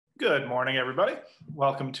Good morning, everybody.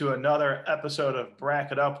 Welcome to another episode of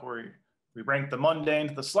Bracket Up, where we rank the mundane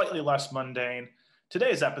to the slightly less mundane.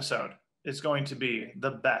 Today's episode is going to be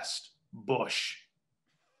the best bush.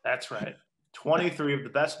 That's right. 23 of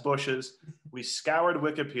the best bushes. We scoured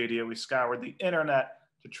Wikipedia, we scoured the internet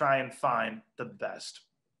to try and find the best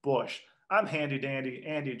bush. I'm handy dandy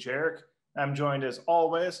Andy Jarek. I'm joined as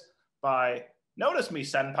always by Notice Me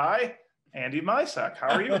Senpai, Andy Mysak. How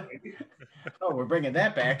are you, Andy? Oh, we're bringing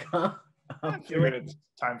that back, huh? I figured it's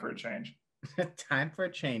time for a change. Time for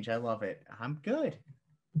a change. I love it. I'm good.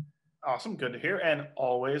 Awesome. Good to hear. And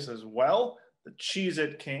always as well, the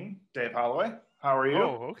Cheez-It King, Dave Holloway. How are you?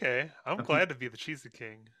 Oh, okay. I'm glad to be the Cheez-It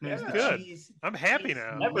King. Yeah. Good. I'm happy cheese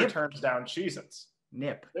now. Never turns down Cheez-Its.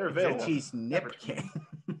 Nip. They're It's available. a cheese nip king.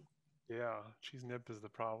 Yeah, Cheese Nip is the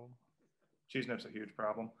problem. Cheese Nip's a huge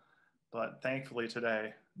problem. But thankfully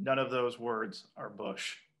today, none of those words are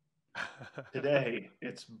Bush. Today,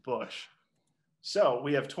 it's Bush. So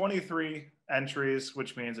we have 23 entries,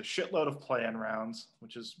 which means a shitload of play-in rounds,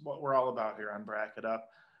 which is what we're all about here on Bracket Up.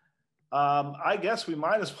 I guess we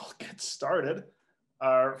might as well get started.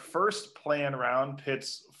 Our first play-in round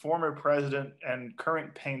pits former president and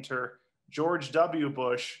current painter George W.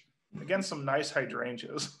 Bush against some nice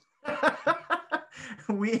hydrangeas.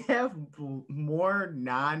 We have more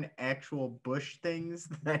non-actual bush things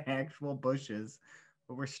than actual bushes,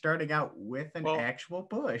 but we're starting out with an actual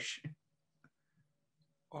bush.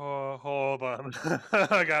 Oh, hold on.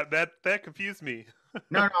 I got that. That confused me.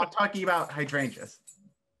 No, I'm talking about hydrangeas.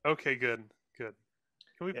 Okay, good. Can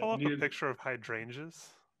we pull up a picture of hydrangeas?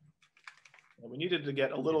 We needed to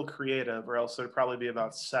get a little creative, or else there'd probably be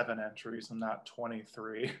about 7 entries and not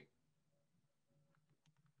 23.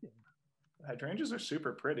 Hydrangeas are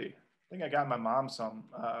super pretty. I think I got my mom some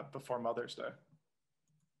before Mother's Day.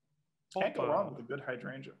 Can't go wrong with a good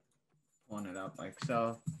hydrangea. Pulling it up like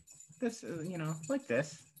so. This is, like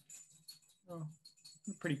this. Oh,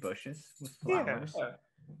 pretty bushes with flowers. Yeah.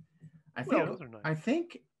 Those are nice. I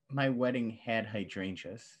think my wedding had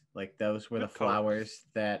hydrangeas. Like those were the flowers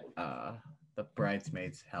that the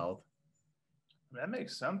bridesmaids held. That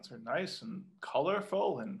makes sense. They're nice and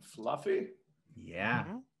colorful and fluffy. Yeah.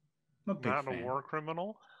 Mm-hmm. I'm a big Not fan. a war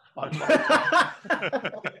criminal.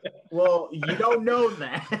 Well, you don't know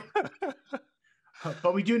that.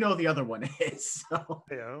 But we do know the other one is. So.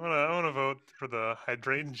 Yeah, I want to vote for the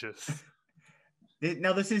hydrangeas.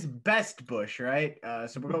 Now this is best bush, right?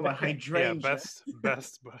 So we're going with hydrangea. Yeah,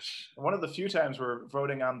 best bush. One of the few times we're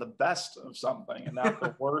voting on the best of something and not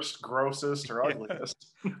the worst, grossest, or ugliest.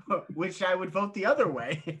 Which I would vote the other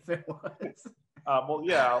way if it was. Well,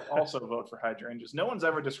 yeah, I'll also vote for hydrangeas. No one's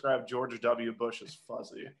ever described George W. Bush as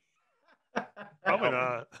fuzzy. Probably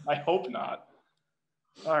not. I hope not.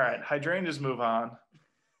 All right, hydrangeas move on.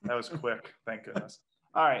 That was quick, thank goodness.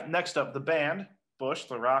 All right, next up, the band, Bush,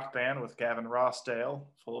 the rock band with Gavin Rossdale,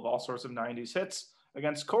 full of all sorts of 90s hits,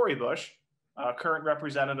 against Corey Bush, current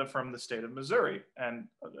representative from the state of Missouri, and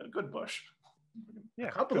a good Bush. Yeah,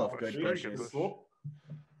 a couple of good bushes. Cool.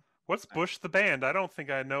 What's Bush the band? I don't think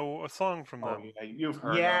I know a song from them. Yeah, you've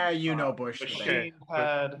heard. Yeah, you know Bush. Machine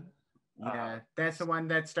Head. Yeah, that's the one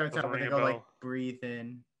that starts out where they go like breathe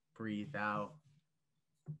in, breathe out.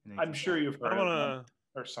 I'm sure you've heard of them,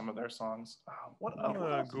 or some of their songs. What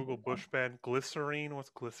Google Bush band? Glycerine?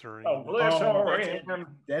 What's Glycerine? Oh, Glycerine.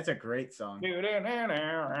 That's a great song.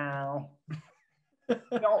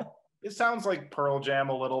 No, it sounds like Pearl Jam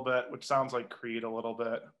a little bit, which sounds like Creed a little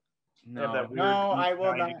bit. No, I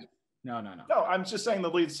will not. No. No, I'm just saying the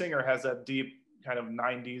lead singer has that deep kind of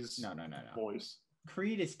 90s voice.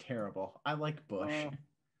 Creed is terrible. I like Bush.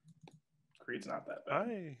 Creed's not that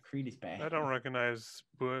bad. Creed is bad. I don't recognize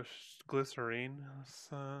Bush Glycerine.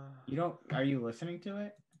 You don't? Are you listening to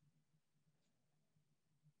it?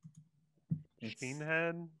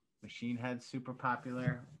 Machine Head's super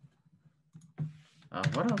popular.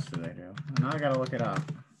 What else do they do? Now I gotta look it up.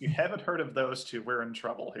 You haven't heard of those two, we're in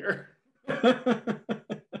trouble here.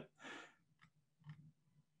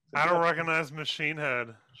 I don't recognize Machine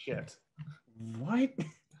Head. Shit. What?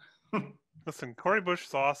 Listen, Corey Bush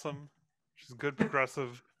is awesome. She's good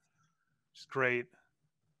progressive. She's great.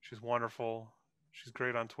 She's wonderful. She's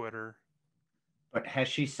great on Twitter. But has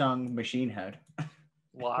she sung Machine Head?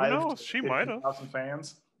 Live? No, she might have. 50,000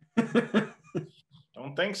 fans?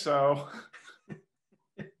 Don't think so.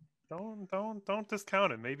 Don't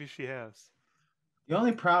discount it. Maybe she has. The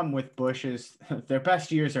only problem with Bush is their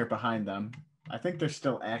best years are behind them. I think they're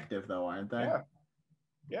still active though, aren't they?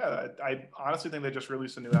 Yeah. I honestly think they just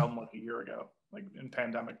released a new album like a year ago, like in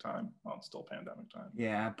pandemic time. Well, it's still pandemic time.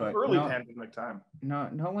 Yeah, but early pandemic time.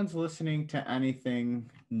 No one's listening to anything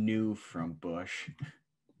new from Bush.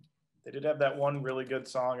 They did have that one really good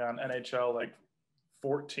song on NHL, like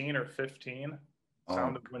 14 or 15,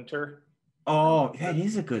 Sound of Winter. Oh, that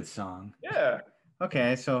is a good song. Yeah.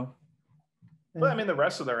 Okay, so. But I mean, the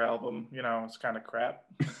rest of their album, you know, it's kind of crap.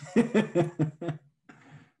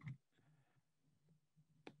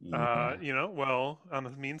 Yeah. You know, well, on the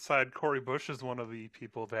mean side, Corey Bush is one of the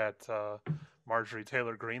people that Marjorie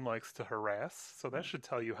Taylor Greene likes to harass. So that should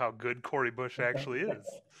tell you how good Corey Bush actually is.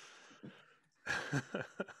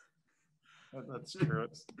 That's true.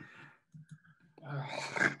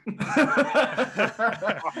 I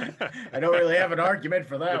don't really have an argument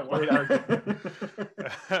for that one.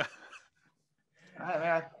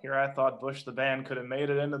 I thought Bush the band could have made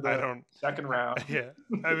it into the second round. Yeah.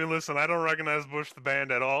 I mean, listen, I don't recognize Bush the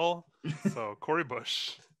band at all. So, Corey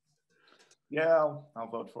Bush. Yeah, I'll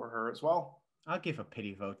vote for her as well. I'll give a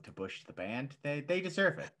pity vote to Bush the band. They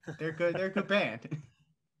deserve it. They're good. They're a good band.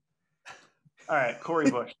 All right, Corey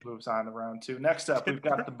Bush moves on to round 2. Next up, we've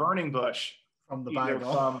got the Burning Bush. From the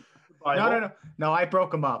Bible. No, I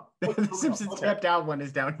broke them up. The Simpsons Tap Down one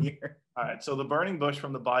is down here. All right, so the Burning Bush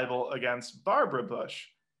from the Bible against Barbara Bush,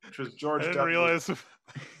 which was George I didn't realize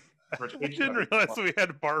we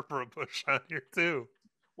had Barbara Bush on here too.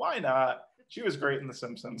 Why not? She was great in The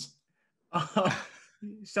Simpsons.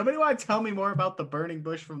 Somebody want to tell me more about the Burning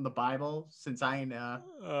Bush from the Bible, since I read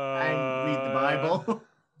the Bible.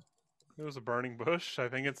 It was a burning bush. I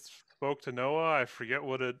think it spoke to Noah. I forget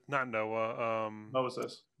what it. Not Noah.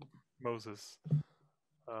 Moses.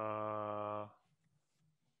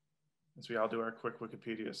 As we all do our quick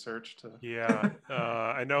Wikipedia search to. Yeah,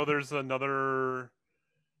 I know there's another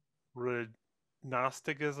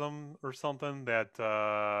Gnosticism or something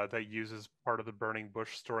that uses part of the burning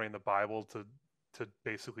bush story in the Bible to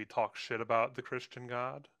basically talk shit about the Christian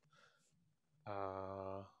God.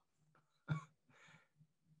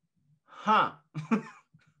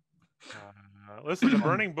 Listen, the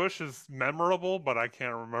burning bush is memorable, but I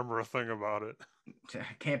can't remember a thing about it.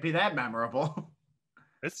 Can't be that memorable.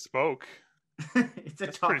 It spoke.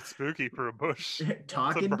 It's pretty spooky for a bush.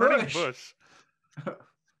 Talking it's a burning bush.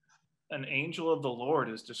 An angel of the Lord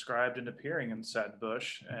is described in appearing in said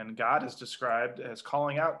bush, and God is described as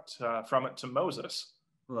calling out from it to Moses.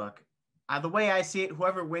 Look, the way I see it,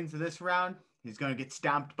 whoever wins this round, he's going to get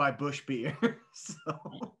stomped by bush beer.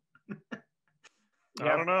 So.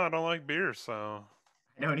 I don't know. I don't like beer, so.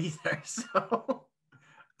 I don't either. So,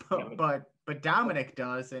 but Dominic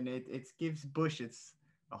does, and it gives Bush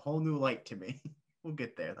a whole new light to me. We'll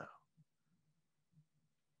get there though.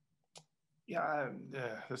 Yeah,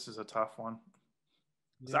 this is a tough one.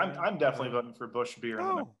 Yeah, I'm definitely voting for Bush beer.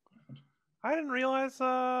 I didn't realize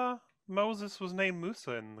Moses was named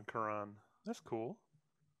Musa in the Quran. That's cool.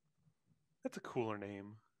 That's a cooler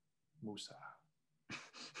name. Musa.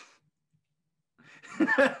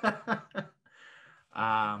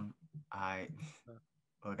 I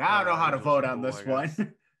don't know how to vote on this one.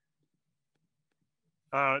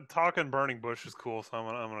 Talking Burning Bush is cool, so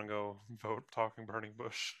I'm gonna go vote Talking Burning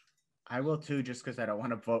Bush. I will too, just because I don't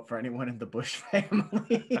want to vote for anyone in the Bush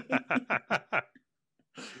family.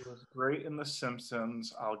 She was great in The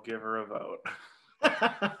Simpsons. I'll give her a vote.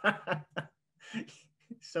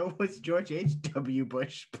 So was George H.W.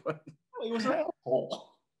 Bush. But he was an asshole.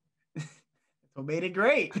 What made it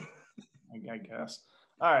great? I guess.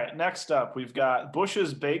 All right, next up, we've got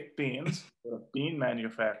Bush's Baked Beans, a bean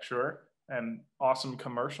manufacturer and awesome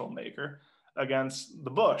commercial maker, against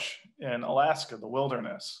the Bush in Alaska, the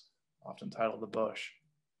wilderness, often titled the Bush.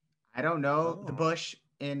 I don't know the Bush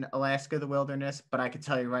in Alaska, the wilderness, but I can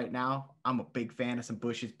tell you right now, I'm a big fan of some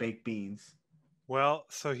Bush's Baked Beans. Well,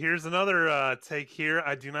 so here's another take here.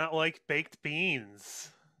 I do not like baked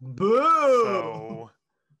beans. Boo! So...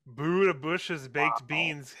 boo to Bush's baked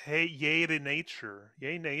beans. Hey, yay to nature.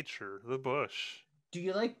 Yay nature, the Bush. Do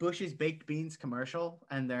you like Bush's Baked Beans commercial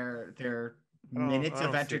and their minutes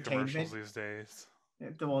of entertainment? See commercials these days.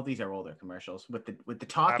 Well, these are older commercials with the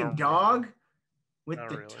talking dog. With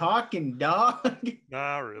the talking dog.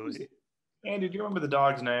 Not really. Andy, do you remember the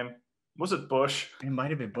dog's name? Was it Bush? It might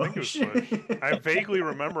have been Bush. I think it was Bush. I vaguely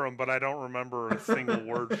remember them, but I don't remember a single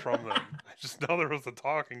word from them. I just know there was a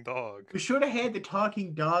talking dog. We should have had the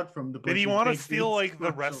talking dog from the Bush. Did he want to steal like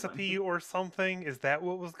the recipe or something? Is that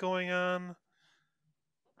what was going on?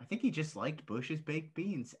 I think he just liked Bush's Baked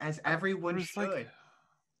Beans, as everyone should. Like,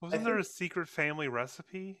 wasn't there a secret family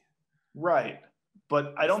recipe? Right,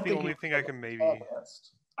 but I don't think the only thing I can maybe.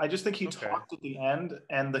 I just think he talked at the end,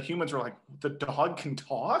 and the humans were like, "The dog can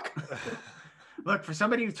talk." Look, for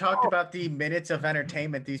somebody who talked about the minutes of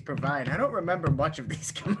entertainment these provide, I don't remember much of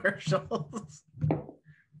these commercials. I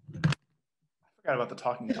forgot about the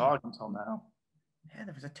talking dog until now. Yeah,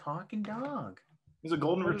 there was a talking dog. He's a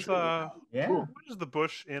golden What is, retriever. Yeah. Cool. what does the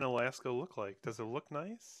bush in Alaska look like? Does it look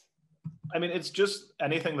nice? I mean, it's just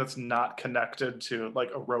anything that's not connected to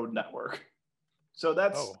like a road network. So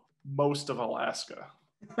that's most of Alaska.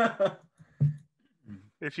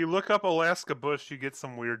 If you look up Alaska bush, you get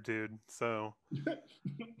some weird dude. So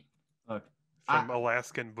Look, from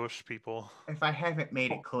Alaskan bush people. if I haven't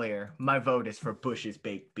made it clear, my vote is for Bush's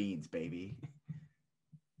baked beans, baby.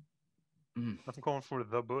 I'm going for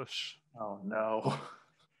the bush. Oh no.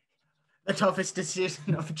 The toughest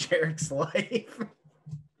decision of Jarek's life.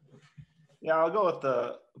 Yeah, I'll go with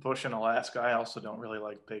the bush in Alaska. I also don't really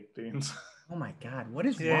like baked beans. Oh my God, what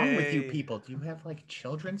is wrong with you people? Do you have like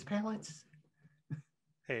children's palates?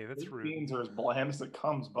 Hey, that's Baked rude. beans are as bland as it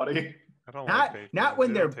comes, buddy. I don't like baked Not beans.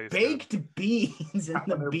 when They they're don't taste baked good. beans and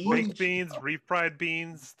the beans. Baked beans, refried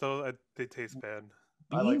beans, though they taste bad.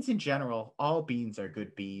 Beans in general, all beans are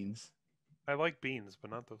good beans. I like beans, but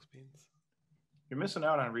not those beans. You're missing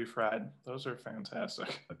out on refried. Those are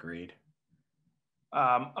fantastic. Agreed.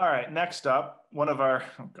 All right, next up, one of our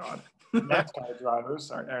NASCAR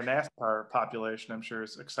drivers, our NASCAR population, I'm sure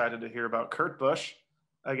is excited to hear about Kurt Busch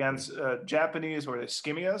against Japanese or the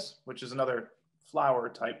skimmies, which is another flower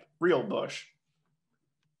type, real bush.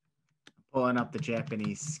 Pulling up the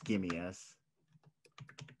Japanese skimmies.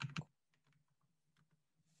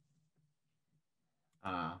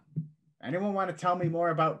 Anyone want to tell me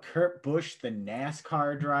more about Kurt Busch, the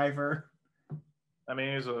NASCAR driver? I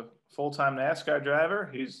mean, he's a full-time NASCAR driver.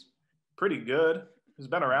 He's pretty good. He's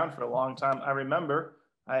been around for a long time. I remember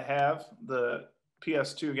I have the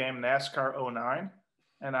PS2 game NASCAR 09,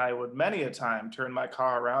 and I would many a time turn my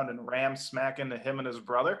car around and ram smack into him and his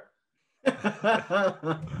brother.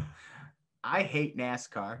 I hate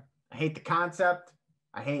NASCAR. I hate the concept.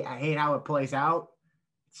 I hate how it plays out.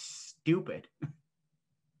 It's stupid.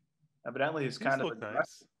 Evidently, he's kind of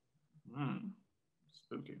nice.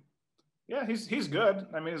 Spooky. Yeah, he's good.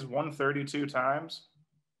 I mean, he's won 32 times.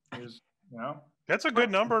 He's, that's a good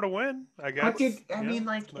number to win, I guess. I mean,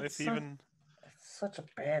 like, nice it's such a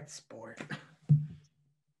bad sport. I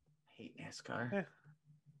hate NASCAR.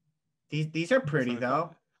 Yeah. These are pretty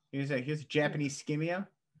though. Here's a Japanese skimia.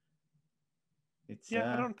 It's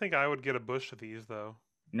I don't think I would get a bush of these though.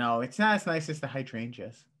 No, it's not as nice as the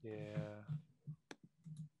hydrangeas. Yeah.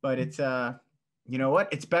 But it's you know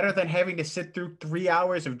what? It's better than having to sit through 3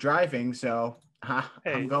 hours of driving, so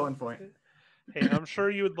I'm going for it. Hey, I'm sure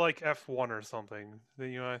you would like F1 or something.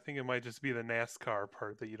 I think it might just be the NASCAR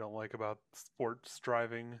part that you don't like about sports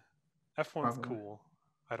driving. F1's cool.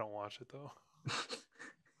 I don't watch it though.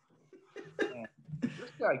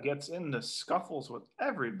 This guy gets into scuffles with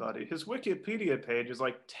everybody. His Wikipedia page is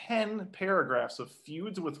like 10 paragraphs of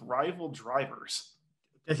feuds with rival drivers.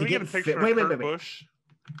 Does he get a picture of Kurt Busch?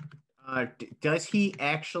 Does he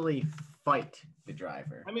actually fight the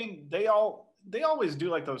driver? I mean, they always do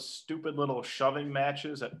like those stupid little shoving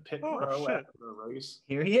matches at pit row after the race.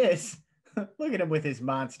 Here he is. Look at him with his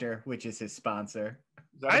monster, which is his sponsor.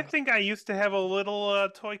 I think I used to have a little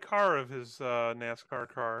toy car of his NASCAR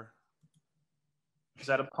car. Is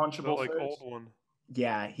that a punchable face? Old one.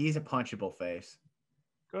 Yeah, he's a punchable face.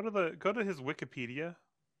 Go to his Wikipedia.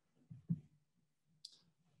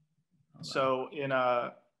 So in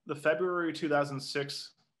the February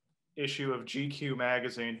 2006 issue of GQ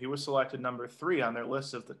magazine, he was selected number 3 on their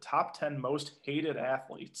list of the top 10 most hated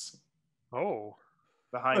athletes. Oh.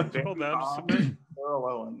 Behind Earl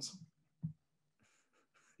Owens.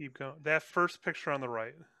 Keep going. That first picture on the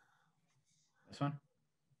right. This one?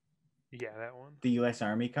 Yeah, that one. The U.S.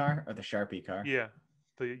 Army car or the Sharpie car? Yeah,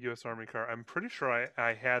 the U.S. Army car. I'm pretty sure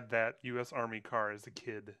I had that U.S. Army car as a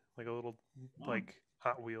kid. Like a little, like,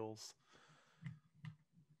 Hot Wheels.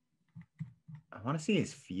 I want to see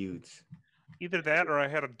his feuds. Either that or I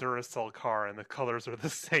had a Duracell car and the colors are the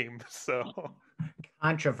same, so...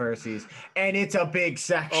 Controversies. And it's a big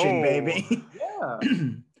section, baby. Yeah.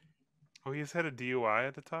 Oh, he's had a DUI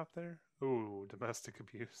at the top there? Ooh, domestic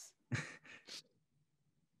abuse.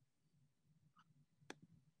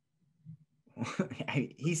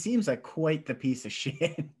 He seems like quite the piece of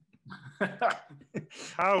shit.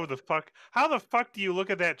 How the fuck do you look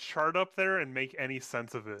at that chart up there and make any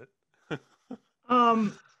sense of it?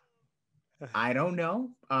 I don't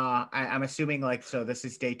know. I'm assuming so this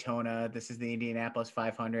is Daytona, this is the Indianapolis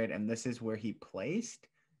 500, and this is where he placed.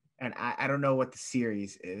 And I don't know what the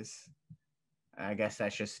series is. I guess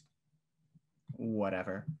that's just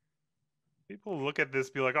whatever. People look at this,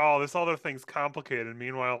 be like, oh, this other thing's complicated.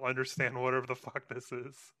 Meanwhile, understand whatever the fuck this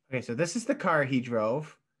is. Okay, so this is the car he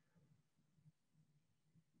drove.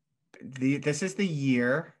 This is the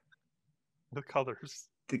year. The colors.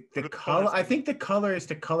 the color. I think the color is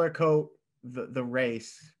to color code the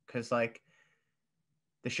race, because like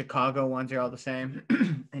the Chicago ones are all the same,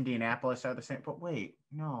 Indianapolis are the same. But wait,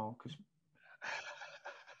 no, because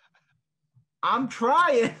I'm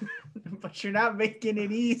trying, but you're not making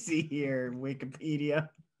it easy here, Wikipedia.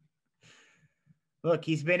 Look,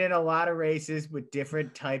 he's been in a lot of races with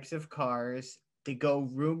different types of cars. They go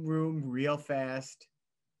room real fast.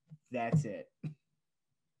 That's it.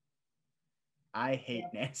 I hate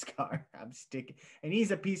NASCAR. I'm sticking, and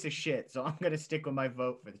he's a piece of shit, so I'm gonna stick with my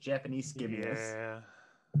vote for the Japanese skimmies. Yeah,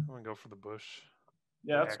 I'm gonna go for the Bush.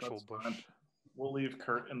 Yeah, the that's actual fine. Bush. We'll leave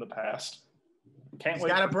Kurt in the past. Can't He's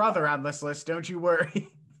wait. got a brother on this list. Don't you worry.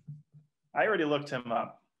 I already looked him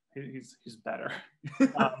up. He's better.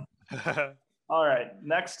 All right,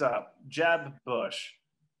 next up, Jeb Bush.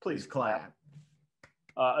 Please clap.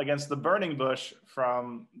 Against the Burning Bush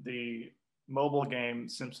from the mobile game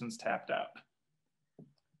Simpsons Tapped Out.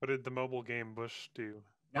 What did the mobile game Bush do?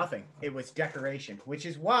 Nothing. It was decoration, which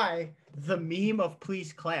is why the meme of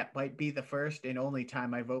please clap might be the first and only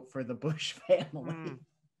time I vote for the Bush family.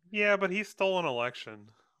 Yeah, but he stole an election.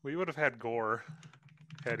 We would have had Gore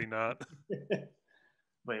had he not.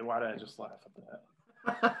 Wait, why did I just laugh at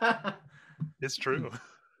that? It's true.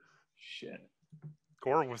 Shit.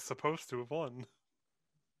 Gore was supposed to have won.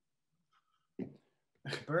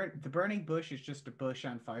 The burning bush is just a bush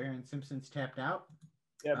on fire, and Simpsons Tapped Out.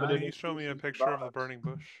 Yeah, but Can you show me a picture of the burning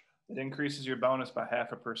bush? It increases your bonus by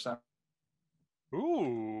 0.5%.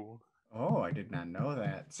 Ooh. Oh, I did not know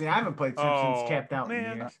that. See, I haven't played Simpsons Tapped Out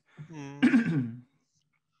in years.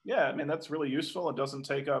 Yeah, I mean, that's really useful. It doesn't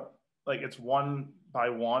take up, like, it's 1 by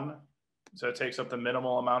 1. So it takes up the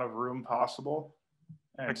minimal amount of room possible.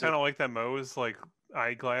 And I kind of like that Moe's, like,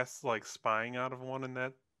 eyeglass, like, spying out of one in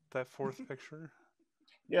that fourth picture.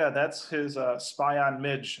 Yeah, that's his spy on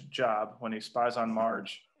Midge job when he spies on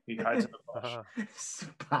Marge. He hides in the bush.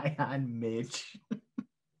 Spy on Midge.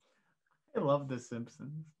 I love The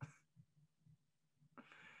Simpsons.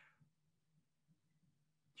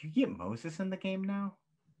 You get Moses in the game now?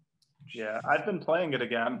 Yeah, I've been playing it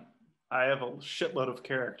again. I have a shitload of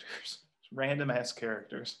characters. Random ass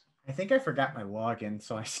characters. I think I forgot my login,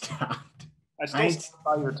 so I stopped. I still stop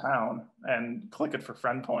by your town and click it for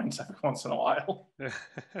friend points every once in a while.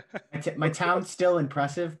 My town's still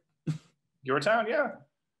impressive. Your town, yeah.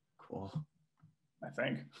 Cool. I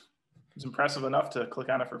think it's impressive enough to click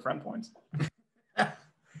on it for friend points.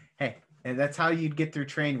 Hey, and that's how you'd get through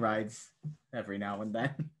train rides every now and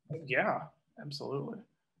then. Yeah, absolutely.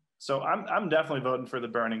 So I'm definitely voting for the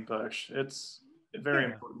burning bush. It's very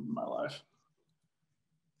important in my life.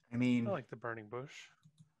 I mean, I like the burning bush.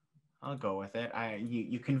 I'll go with it.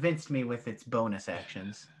 You convinced me with its bonus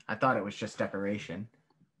actions. I thought it was just decoration.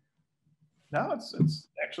 No, it's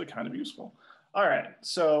actually kind of useful. All right,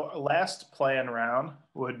 so last play-in round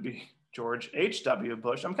would be George H.W.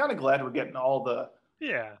 Bush. I'm kind of glad we're getting all the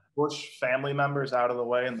Bush family members out of the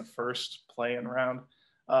way in the first play-in round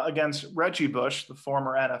against Reggie Bush, the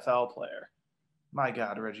former NFL player. My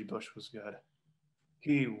God, Reggie Bush was good.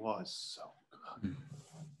 He was so good.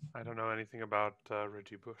 I don't know anything about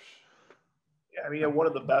Reggie Bush. Yeah, I mean, he had one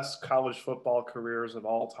of the best college football careers of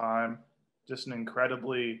all time. Just an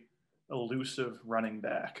incredibly elusive running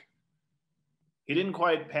back. He didn't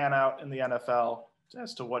quite pan out in the NFL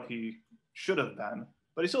as to what he should have been,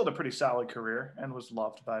 but he still had a pretty solid career and was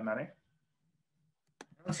loved by many.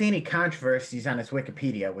 I don't see any controversies on his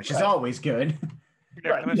Wikipedia, which is always good.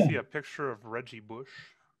 Yeah, can I see a picture of Reggie Bush?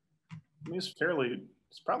 I mean,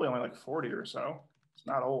 it's probably only like 40 or so. It's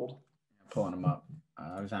not old. I'm pulling him up.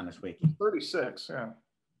 I was on his wiki. 36, yeah.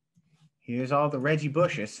 Here's all the Reggie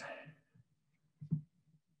Bushes.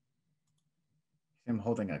 Him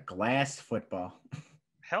holding a glass football.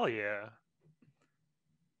 Hell yeah.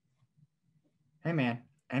 Hey man,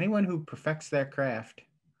 anyone who perfects their craft,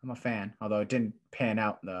 I'm a fan. Although it didn't pan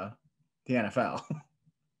out in the NFL.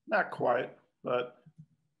 Not quite, but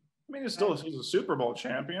I mean, he's a Super Bowl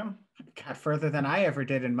champion. Got further than I ever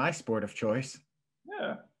did in my sport of choice.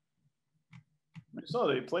 Yeah. So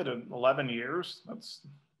he played in 11 years.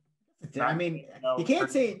 You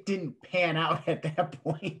can't say it didn't pan out at that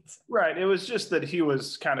point. Right. It was just that he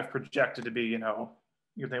was kind of projected to be,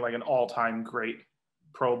 you think like an all-time great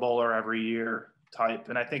Pro Bowler every year type.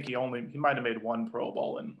 And I think he might have made one Pro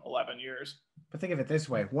Bowl in 11 years. But think of it this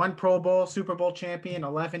way: one Pro Bowl, Super Bowl champion,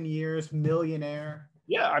 11 years, millionaire.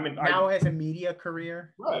 Yeah, I mean, now has a media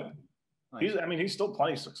career. Right. He's still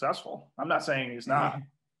plenty successful. I'm not saying he's not.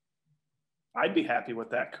 I'd be happy with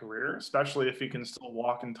that career, especially if he can still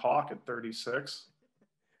walk and talk at 36.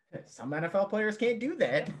 Some NFL players can't do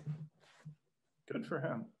that. Good for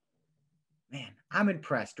him. Man, I'm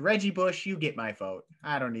impressed. Reggie Bush, you get my vote.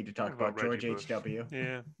 I don't need to talk What about George Reggie Bush? H.W.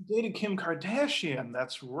 Yeah. Dated Kim Kardashian.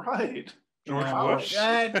 That's right. George Oh, Bush.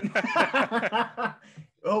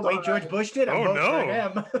 Oh, wait, George Bush did. I'm Oh, voting for no.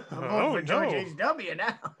 him. I'm voting Oh, for George no. H.W.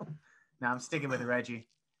 now. No, I'm sticking with Reggie.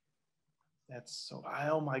 That's so.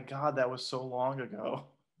 Oh my God, that was so long ago.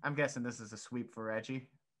 I'm guessing this is a sweep for Reggie.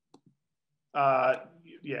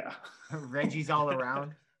 Yeah. Reggie's all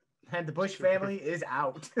around. And the Bush family is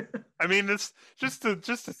out. I mean, this just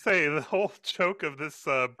to say the whole joke of this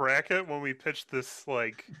bracket when we pitched this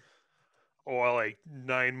like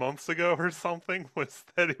 9 months ago or something was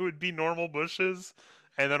that it would be normal Bushes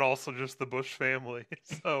and then also just the Bush family.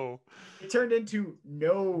 So it turned into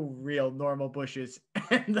no real normal Bushes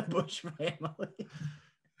and the Bush family.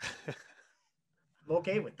 I'm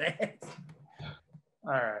okay with that.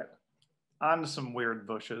 All right. On to some weird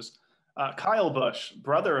Bushes. Kyle Busch,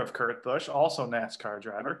 brother of Kurt Busch, also NASCAR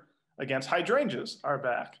driver, against hydrangeas are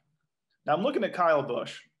back. Now I'm looking at Kyle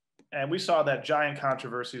Busch, and we saw that giant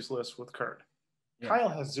controversies list with Kurt. Yeah. Kyle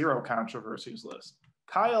has 0 controversies list.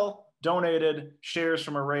 Kyle donated shares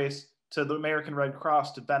from a race to the American Red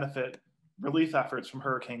Cross to benefit relief efforts from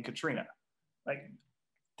Hurricane Katrina. Like,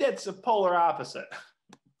 that's a polar opposite.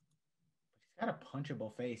 He's got a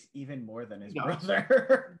punchable face even more than his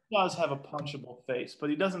brother. He does have a punchable face, but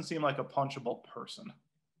he doesn't seem like a punchable person.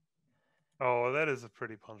 Oh, that is a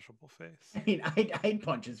pretty punchable face. I mean, I'd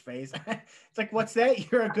punch his face. It's like, what's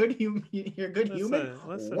that? You're a good human. You're a good human.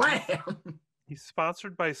 Listen. Wham! He's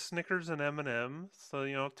sponsored by Snickers and M&M,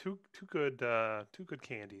 so two good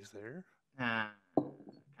candies there. Kind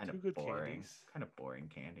of boring. Kind of boring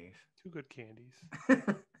candies. 2 good candies.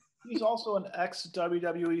 He's also an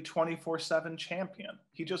ex-WWE 24/7 champion.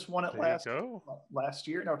 He just won it last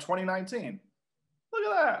year. No, 2019. Look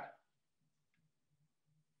at that.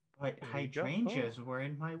 But hydrangeas were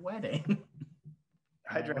in my wedding.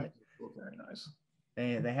 Hydrangeas look very nice.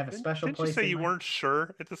 They have a special place. Didn't you say you weren't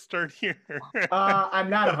sure at the start here? I'm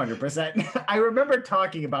not 100%. I remember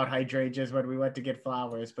talking about hydrangeas when we went to get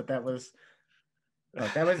flowers, but that was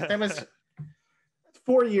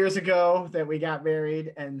 4 years ago that we got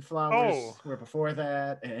married, and flowers were before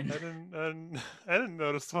that. And I didn't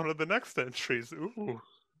notice one of the next entries. Ooh.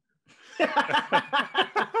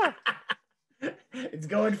 It's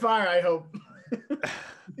going far, I hope.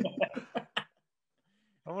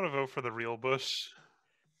 I want to vote for the real Bush.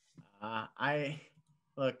 I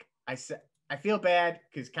feel bad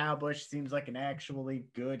because Kyle Busch seems like an actually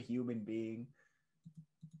good human being,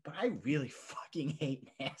 but I really fucking hate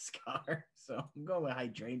NASCAR, so I'm going with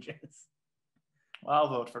hydrangeas. I'll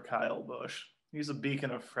vote for Kyle Busch. He's a beacon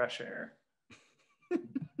of fresh air.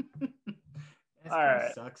 All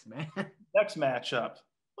right, sucks, man. Next matchup.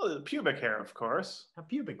 Well, the pubic hair, of course. A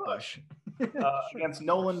pubic Bush. Against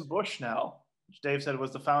Nolan Bushnell, which Dave said was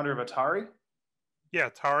the founder of Atari. Yeah,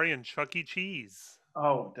 Atari and Chuck E. Cheese.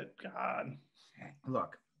 Oh, God.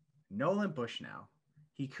 Look, Nolan Bushnell,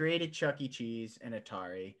 he created Chuck E. Cheese and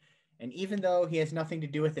Atari, and even though he has nothing to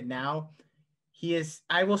do with it now,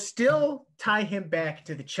 I will still tie him back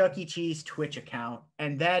to the Chuck E. Cheese Twitch account,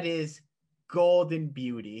 and that is Golden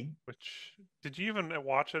Beauty. Which, did you even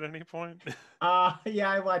watch at any point? Yeah,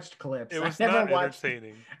 I watched clips. It was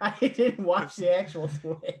entertaining. I didn't watch the actual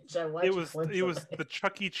Twitch. I watched clips. It was the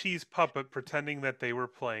Chuck E. Cheese puppet pretending that they were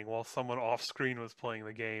playing while someone off screen was playing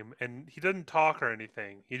the game, and he didn't talk or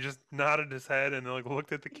anything. He just nodded his head and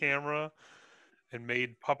looked at the camera and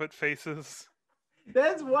made puppet faces.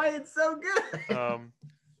 That's why it's so good.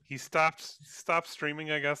 He stopped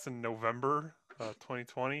streaming, I guess, in November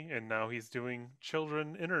 2020, and now he's doing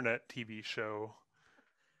children internet TV show.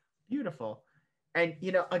 Beautiful. And,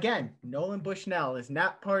 again, Nolan Bushnell is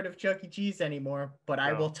not part of Chuck E. Cheese anymore, but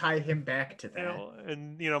I will tie him back to that.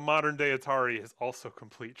 And modern day Atari is also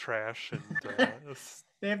complete trash. And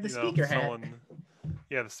they have the speaker hat.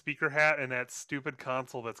 Yeah, the speaker hat and that stupid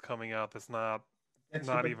console that's coming out that's not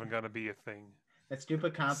even going to be a thing. That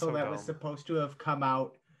stupid console that was supposed to have come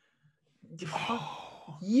out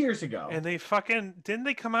years ago. And they didn't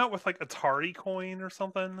they come out with like Atari coin or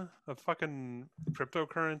something? A fucking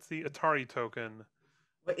cryptocurrency? Atari token.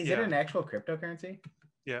 Wait, is it an actual cryptocurrency?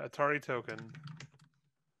 Yeah, Atari token.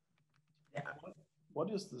 Yeah. What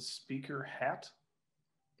is the speaker hat?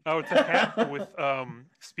 Oh, it's a hat with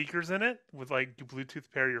speakers in it with like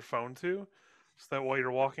Bluetooth pair your phone to, so that while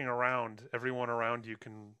you're walking around, everyone around you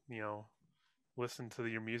can, listen to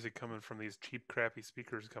your music coming from these cheap, crappy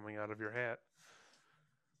speakers coming out of your hat.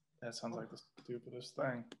 That sounds like the stupidest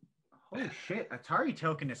thing. Holy shit, Atari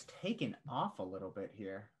token is taken off a little bit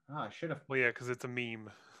here. Oh, I should have. Well, yeah, because it's a meme.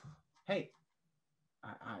 Hey,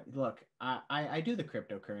 Look, I do the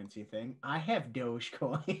cryptocurrency thing. I have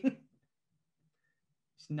Dogecoin.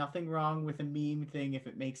 There's nothing wrong with a meme thing if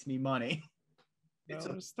it makes me money.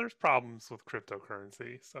 There's problems with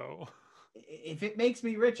cryptocurrency, so If it makes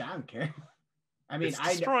me rich, I don't care. I mean, it's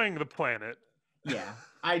destroying the planet. Yeah,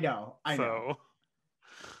 I know.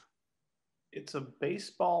 It's a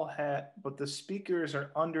baseball hat, but the speakers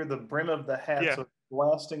are under the brim of the hat, Yeah. so it's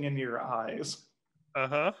blasting in your eyes.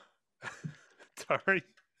 Uh-huh. Sorry.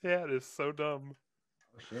 Yeah, it is so dumb.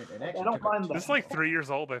 Oh shit! It I actually don't took mind a that. This is like 3 years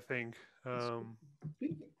old, I think.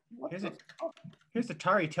 Here's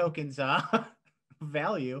Atari tokens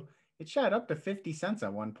value. It shot up to 50 cents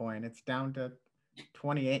at one point. It's down to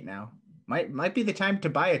 28 now. Might be the time to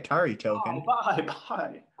buy Atari token.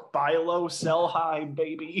 Buy low, sell high,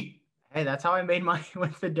 baby. Hey, that's how I made money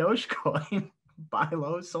with the Dogecoin. Buy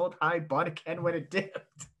low, sold high, bought again when it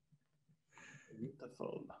dipped.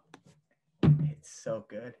 Beautiful. It's so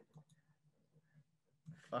good.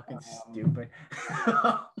 Fucking stupid.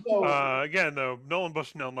 Again, though, Nolan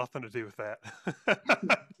Bushnell, nothing to do with that.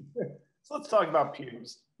 So let's talk about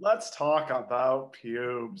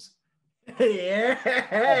pubes.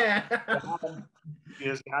 Yeah. You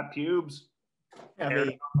just got pubes. I Hair mean,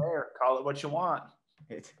 down there. Call it what you want.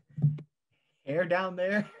 it's hair down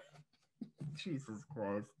there. Jesus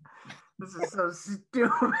Christ. This is so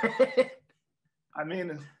stupid. I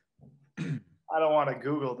mean, I don't want to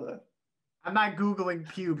Google the. I'm not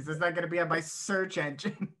Googling pubes. It's not going to be on my search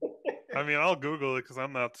engine. I mean, I'll Google it because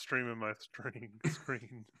I'm not streaming my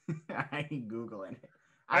screen. I ain't Googling it.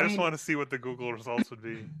 I just want to see what the Google results would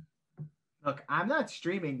be. Look, I'm not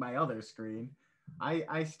streaming my other screen.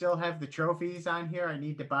 I still have the trophies on here I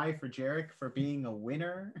need to buy for Jarek for being a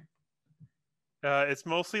winner. It's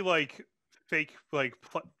mostly like fake, like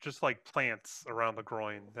just like plants around the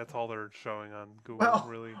groin. That's all they're showing on Google,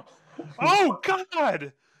 really. Oh,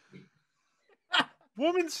 God!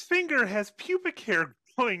 Woman's finger has pubic hair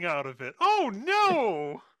growing out of it. Oh,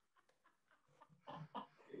 no!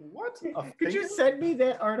 What? Could you send me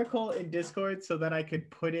that article in Discord so that I could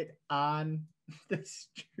put it on the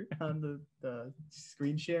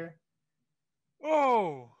screen share?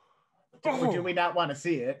 Oh! Or do we not want to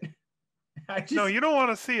see it? No, you don't want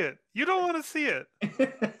to see it. You don't want to see it.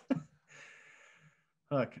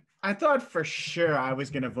 Look, I thought for sure I was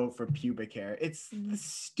going to vote for pubic hair. It's the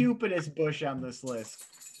stupidest bush on this list.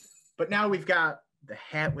 But now we've got the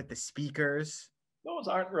hat with the speakers. Those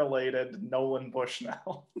aren't related to Nolan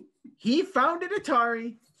Bushnell. He founded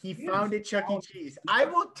Atari. He founded Chuck E. Cheese. I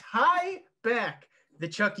will tie back the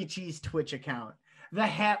Chuck E. Cheese Twitch account, the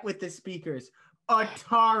hat with the speakers,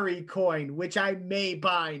 Atari coin, which I may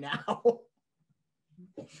buy now.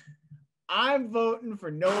 I'm voting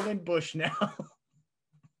for Nolan Bushnell.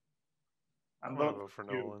 I'm voting for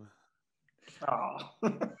Nolan. Oh.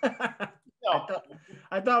 No.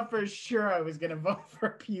 I thought for sure I was going to vote for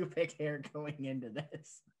pubic hair going into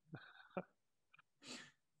this.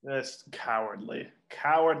 That's cowardly.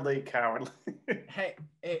 Hey,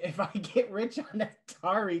 if I get rich on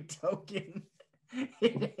Atari token,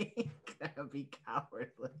 it ain't gonna be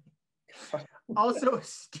cowardly. Also, a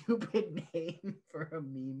stupid name for a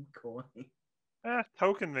meme coin.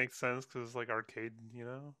 Token makes sense because it's like arcade, you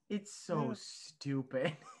know? It's so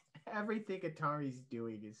stupid. Everything Atari's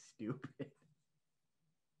doing is stupid.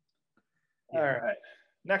 All right.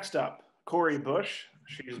 Next up, Corey Bush.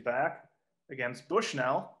 She's back against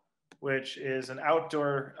Bushnell, which is an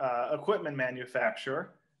outdoor equipment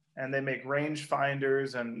manufacturer. And they make range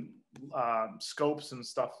finders and scopes and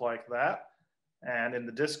stuff like that. And in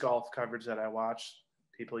the disc golf coverage that I watched,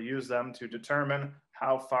 people use them to determine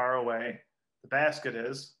how far away the basket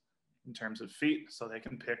is in terms of feet so they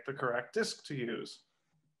can pick the correct disc to use.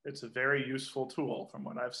 It's a very useful tool from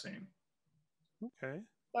what I've seen. Okay.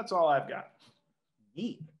 That's all I've got.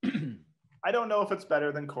 Neat. I don't know if it's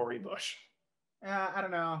better than Corey Bush. I don't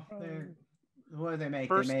know. What do they make?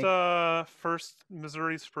 First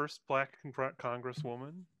Missouri's first black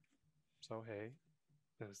congresswoman. So hey,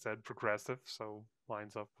 it said progressive, so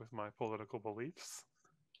lines up with my political beliefs.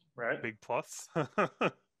 Right. Big plus.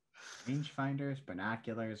 Rangefinders,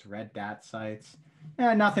 binoculars, red dot sights.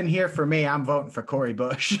 Nothing here for me. I'm voting for Corey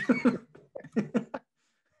Bush.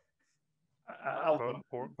 I'll vote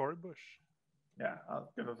for Corey Bush. Yeah,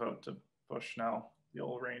 I'll give a vote to Bushnell, the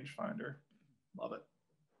old rangefinder. Love it.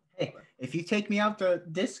 Hey, if you take me out to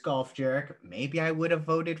disc golf, Jarek, maybe I would have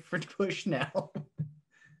voted for Bushnell.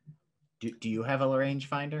 Do you have a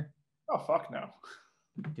rangefinder? Oh, fuck no.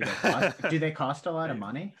 Do they cost a lot of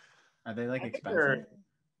money? Are they like expensive?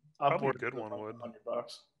 Probably a good one would. $100.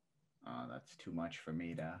 Oh, that's too much for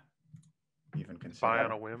me to even consider. Buy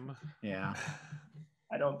on a whim. Yeah.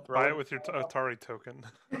 I don't throw Buy it with your Atari token.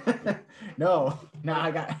 No,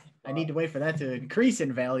 I need to wait for that to increase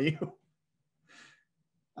in value.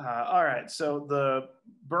 All right, so the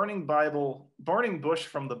burning bush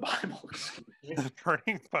from the Bible.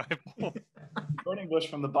 Burning Bible. Burning bush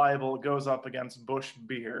from the Bible goes up against Bush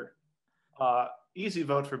beer. Easy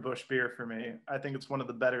vote for Bush beer for me. I think it's one of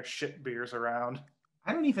the better shit beers around.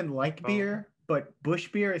 I don't even like beer, but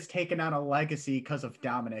Bush beer has taken on a legacy because of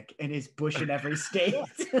Dominic and his Bush in every state.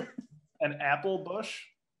 An apple Bush,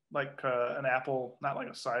 like an apple, not like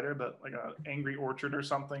a cider, but like an Angry Orchard or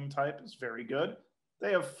something type, is very good.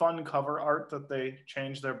 They have fun cover art that they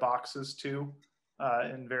change their boxes to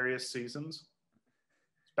in various seasons.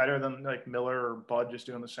 It's better than like Miller or Bud just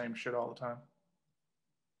doing the same shit all the time.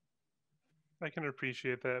 I can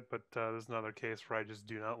appreciate that, but there's another case where I just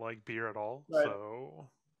do not like beer at all. Right. So,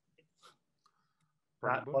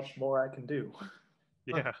 not much more I can do.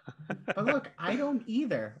 Yeah. But look, I don't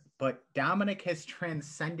either. But Dominic has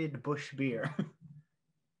transcended Bush beer.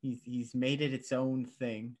 He's made it its own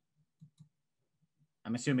thing.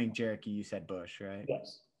 I'm assuming, Jericho, you said Bush, right?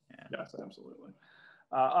 Yes. Yeah. Yes, absolutely.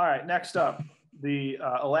 All right, next up, the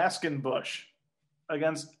Alaskan Bush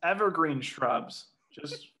against evergreen shrubs.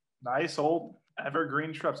 Just nice old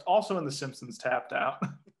evergreen shrubs. Also in The Simpsons Tapped Out.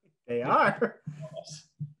 They are.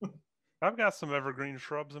 I've got some evergreen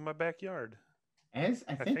shrubs in my backyard. I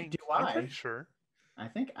think I'm pretty sure. I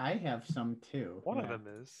think I have some too. One of them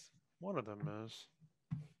is.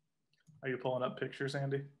 Are you pulling up pictures,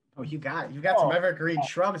 Andy? Oh, you got some evergreen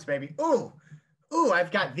shrubs, baby. Ooh,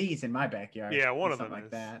 I've got these in my backyard. Yeah, one of them like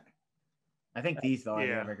is. that. I think these though are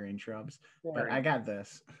the evergreen shrubs, but I got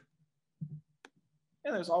this.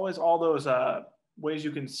 Yeah, there's always all those ways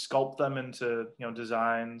you can sculpt them into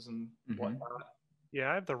designs and whatnot.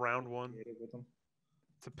 Yeah, I have the round one.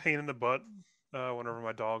 It's a pain in the butt whenever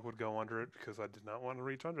my dog would go under it because I did not want to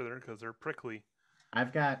reach under there because they're prickly.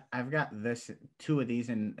 I've got two of these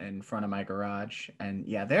in front of my garage, and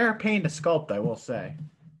yeah, they're a pain to sculpt, I will say.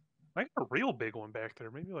 I got a real big one back there,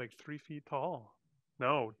 maybe like 3 feet tall.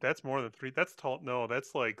 No, that's more than 3. That's tall. No,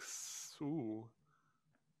 that's like ooh.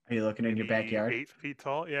 Are you looking in your backyard? 8 feet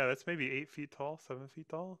tall. Yeah, that's maybe 8 feet tall, 7 feet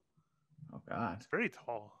tall. Oh God, it's very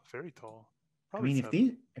tall, very tall. Probably I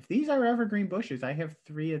mean, if these are evergreen bushes, I have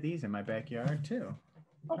 3 of these in my backyard too.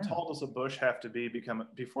 How tall does a bush have to be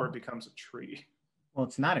before it becomes a tree? Well,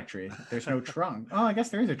 it's not a tree. There's no trunk. Oh, I guess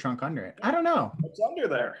there is a trunk under it. I don't know. What's under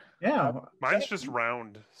there? Yeah. Mine's just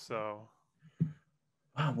round, so.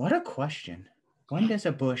 Wow, what a question. When does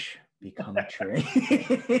a bush become a tree?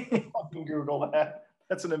 Fucking Google that.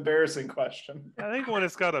 That's an embarrassing question. I think when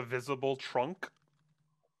it's got a visible trunk.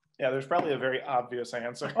 Yeah, there's probably a very obvious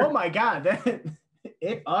answer. Oh my God.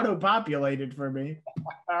 It auto-populated for me.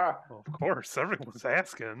 Well, of course, everyone's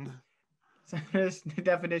asking. The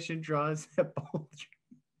definition draws a bold tree.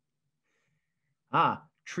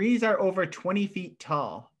 Trees are over 20 feet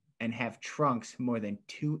tall and have trunks more than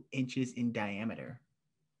 2 inches in diameter.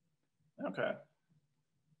 Okay.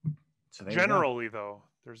 So generally, though,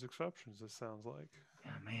 there's exceptions. It sounds like.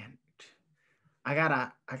 Yeah, man. I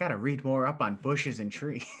gotta read more up on bushes and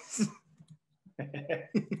trees.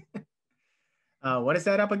 What is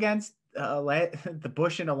that up against? The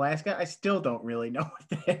bush in Alaska? I still don't really know what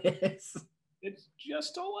that is. It's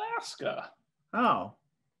just Alaska. Oh.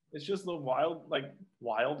 It's just the wild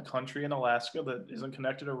country in Alaska that isn't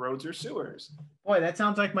connected to roads or sewers. Boy, that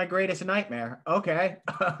sounds like my greatest nightmare. Okay.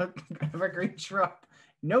 Evergreen shrub.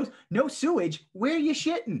 No sewage. Where are you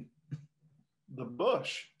shitting? The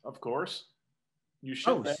bush, of course. You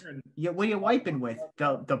shit there. And... Yeah, what are you wiping with?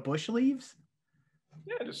 The bush leaves?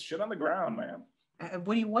 Yeah, just shit on the ground, man.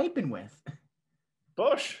 What are you wiping with?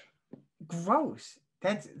 Bush. Gross.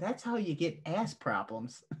 That's how you get ass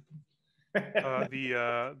problems.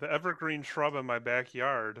 The evergreen shrub in my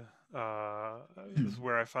backyard is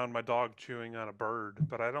where I found my dog chewing on a bird,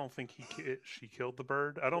 but I don't think she killed the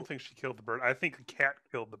bird. I don't think she killed the bird. I think a cat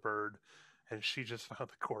killed the bird, and she just found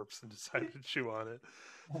the corpse and decided to chew on it.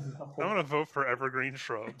 Oh, no. I'm gonna vote for evergreen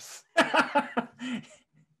shrubs. I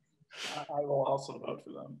will also vote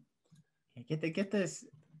for them. Get this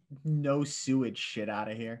no sewage shit out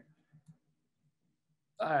of here.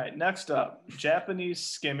 All right, next up, Japanese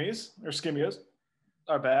skimmies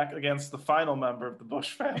are back against the final member of the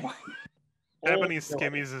Bush family. Japanese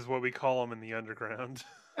skimmies is what we call them in the underground.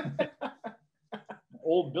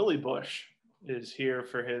 Old Billy Bush is here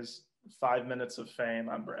for his 5 minutes of fame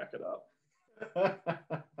on Bracket Up.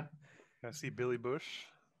 I see Billy Bush.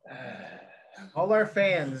 All our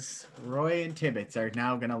fans, Roy and Tibbetts, are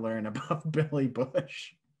now going to learn about Billy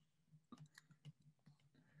Bush.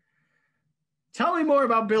 Tell me more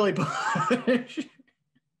about Billy Bush.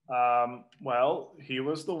 Well, he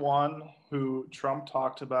was the one who Trump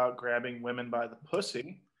talked about grabbing women by the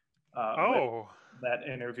pussy. With that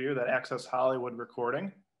interview, that Access Hollywood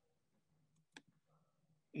recording.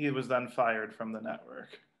 He was then fired from the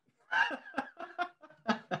network.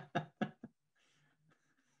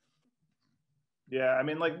 Yeah, I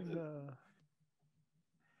mean, like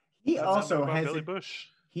he also has Billy Bush.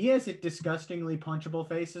 He has a disgustingly punchable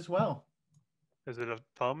face as well. Is it a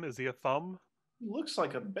thumb? Is he a thumb? He looks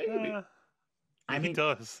like a baby. I mean, he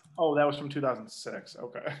does. Oh, that was from 2006.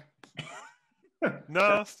 Okay.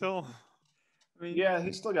 No, still. I mean, yeah,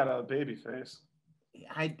 he's still got a baby face.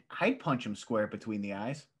 I'd punch him square between the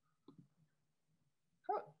eyes.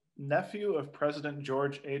 Nephew of President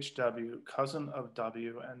George H.W., cousin of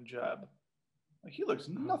W and Jeb. Like, he looks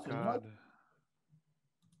nothing like.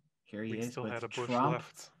 Here he is still with had a Bush Trump.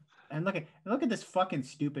 Left. And look at this fucking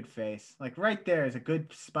stupid face. Like right there is a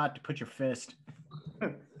good spot to put your fist.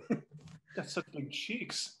 Got such big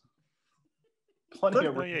cheeks. Plenty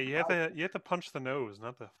of. Yeah, you have to punch the nose,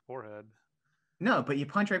 not the forehead. No, but you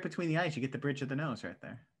punch right between the eyes, you get the bridge of the nose right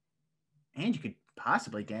there. And you could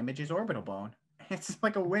possibly damage his orbital bone. It's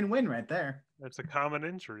like a win-win right there. It's a common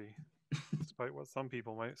injury, despite what some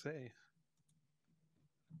people might say.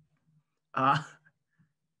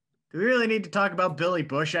 Do we really need to talk about Billy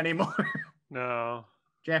Bush anymore? No.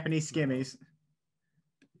 Japanese skimmies.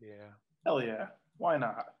 Yeah. Hell yeah. Why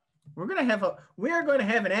not? We are going to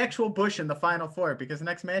have an actual Bush in the Final Four because the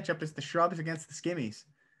next matchup is the Shrubs against the Skimmies.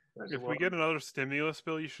 If we get another stimulus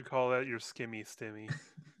bill, you should call that your skimmy stimmy.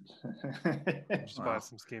 Just buy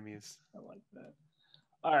some skimmies. I like that.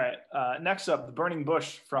 All right. Next up, the burning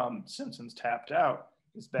bush from Simpsons Tapped Out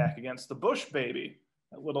is back against the Bush baby.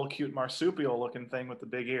 That little cute marsupial looking thing with the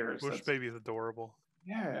big ears. Bush baby is adorable.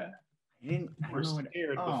 Yeah. I were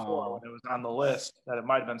scared before when it was on the list that it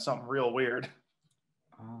might have been something real weird.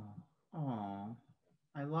 Oh,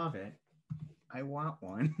 I love it. I want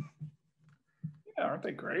one. Yeah, aren't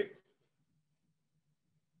they great?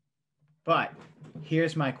 But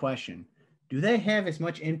here's my question. Do they have as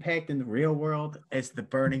much impact in the real world as the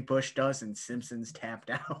burning bush does in Simpsons Tapped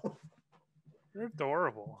Out? They're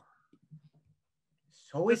adorable.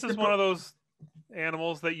 So this is one of those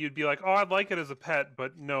animals that you'd be like, oh, I'd like it as a pet,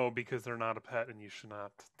 but no, because they're not a pet and you should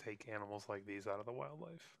not take animals like these out of the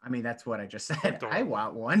wildlife. I mean, that's what I just said. Adorable. I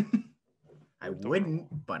want one. I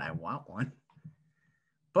wouldn't, but I want one.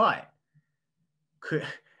 But sorry,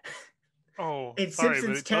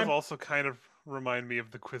 but it does also kind of remind me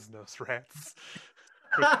of the Quiznos rats.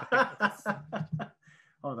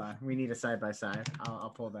 Hold on, we need a side-by-side.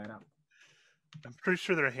 I'll pull that up. I'm pretty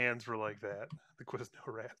sure their hands were like that, the Quizno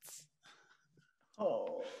rats.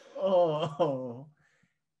 Oh.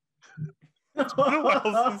 It's been a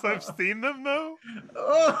while since I've seen them, though.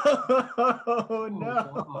 Oh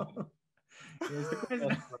no. Here's the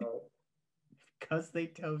Quizno. Because they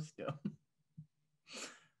toast them.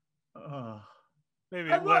 Oh. Maybe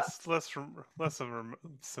less of a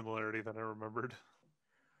similarity than I remembered.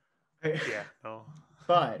 Yeah, no.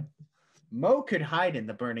 But Mo could hide in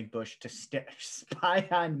the burning bush to spy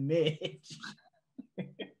on Mitch.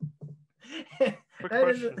 Quick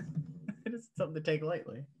question. It isn't something to take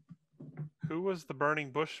lightly. Who was the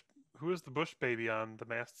burning bush? Who was the Bush baby on The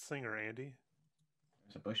Masked Singer, Andy?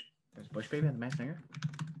 There's a Bush baby on The Masked Singer?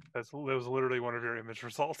 That was literally one of your image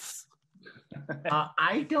results.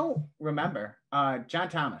 I don't remember. John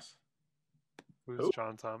Thomas. Who's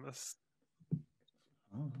John Thomas?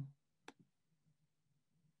 Oh.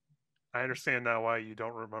 I understand now why you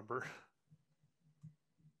don't remember.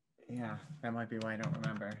 Yeah, that might be why I don't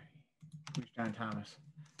remember. Who's John Thomas?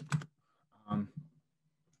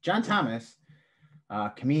 John Thomas,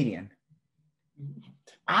 comedian.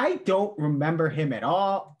 I don't remember him at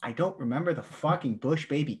all. I don't remember the fucking Bush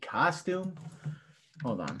baby costume.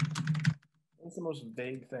 Hold on. What's the most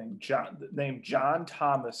vague thing? Named John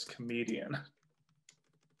Thomas, comedian.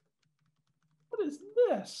 What is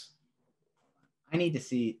this? I need to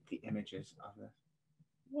see the images of this.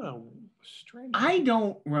 What a strange. I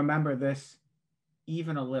don't remember this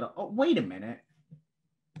even a little. Oh, wait a minute.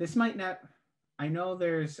 This might not. I know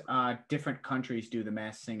there's different countries do the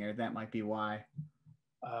Masked Singer. That might be why.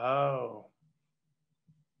 Oh.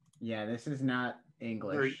 Yeah, this is not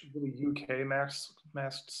English. The UK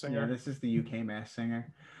Masked Singer. Yeah, this is the UK Masked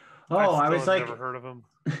Singer. Oh, I was like, never heard of him.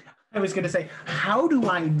 I was going to say, how do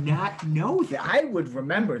I not know that? I would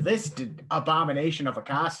remember this abomination of a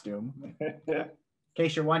costume. In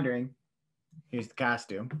case you're wondering, here's the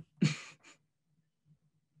costume. That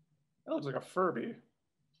looks like a Furby.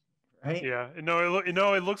 Right? Yeah.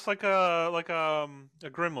 No, it looks like a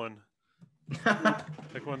gremlin. Like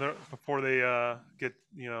before they get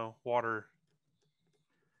water.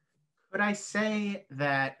 But I say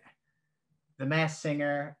that the Masked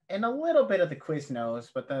Singer and a little bit of the Quiznos,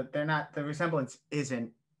 but the resemblance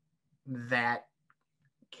isn't that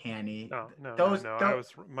canny. No.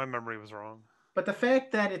 My memory was wrong. But the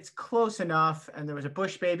fact that it's close enough, and there was a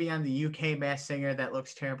Bush Baby on the UK Masked Singer that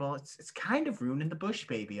looks terrible, it's kind of ruining the Bush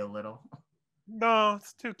Baby a little. No,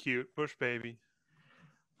 it's too cute, Bush Baby.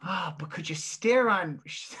 Oh, but could you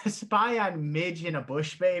spy on Midge in a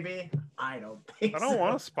Bush Baby? I don't think so. I don't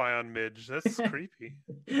want to spy on Midge. That's creepy.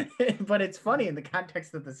 But it's funny in the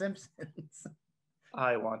context of The Simpsons.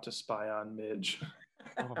 I want to spy on Midge.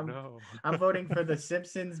 Oh, no. I'm voting for The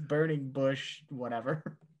Simpsons, burning Bush,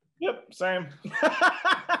 whatever. Yep, same.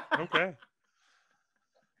 Okay.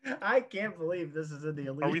 I can't believe this is in the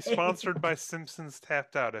Elite Are we Eight. sponsored by Simpsons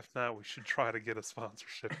Tapped Out? If not, we should try to get a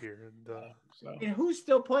sponsorship here. And who's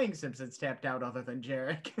still playing Simpsons Tapped Out other than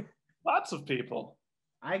Jarek? Lots of people.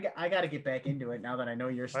 I got to get back into it now that I know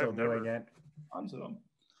you're still doing it. Tons of them.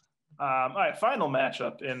 All right, final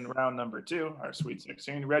matchup in round number 2, our Sweet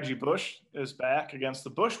 16. Reggie Bush is back against the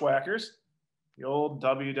Bushwhackers, the old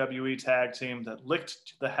WWE tag team that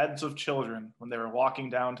licked the heads of children when they were walking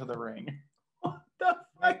down to the ring. What the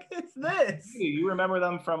fuck is this? Hey, you remember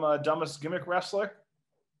them from Dumbest Gimmick Wrestler?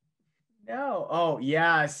 No. Oh,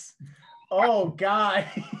 yes. Oh, God.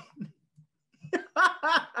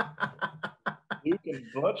 Luke and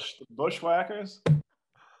Butch, the Bushwhackers.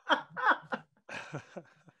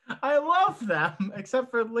 I love them,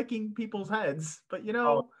 except for licking people's heads. But,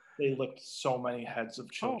 they licked so many heads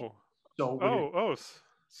of children.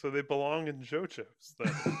 So they belong in JoJo's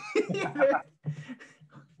then.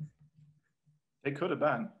 They could have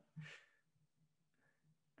been.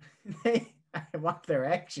 I want their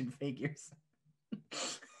action figures.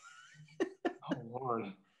 Oh,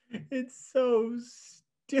 Lord. It's so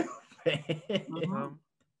stupid.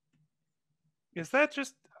 Is that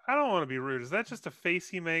just... I don't want to be rude. Is that just a face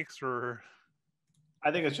he makes, or...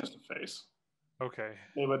 I think it's just a face. Okay.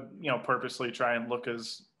 They would, purposely try and look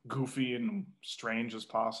as goofy and strange as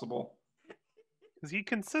possible. Because he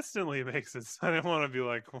consistently makes it. So I didn't want to be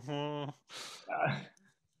like, oh.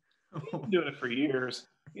 He's been doing it for years.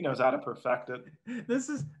 He knows how to perfect it.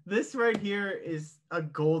 This right here is a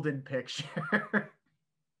golden picture.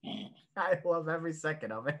 I love every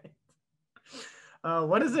second of it.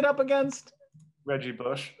 What is it up against? Reggie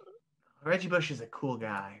Bush. Reggie Bush is a cool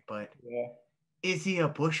guy, but yeah. Is he a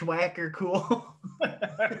bushwhacker cool?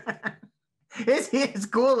 Is he as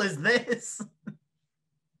cool as this?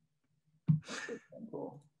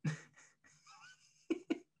 Cool.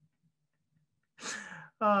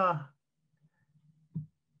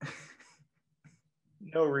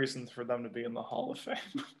 No reason for them to be in the Hall of Fame.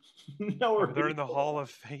 They're in the Hall of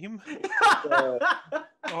Fame?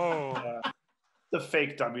 The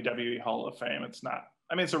fake WWE Hall of Fame. It's not.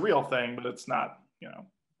 I mean, it's a real thing, but it's not,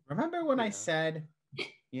 Remember when I said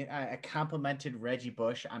I complimented Reggie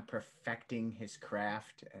Bush on perfecting his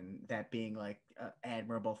craft and that being like an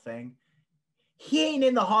admirable thing? He ain't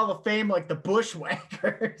in the Hall of Fame like the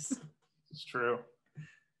Bushwhackers. It's true.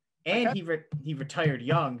 And he retired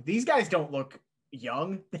young. These guys don't look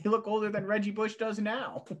young. They look older than Reggie Bush does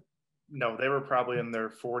now. No, they were probably in their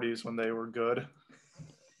 40s when they were good.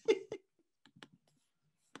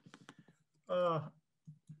 They're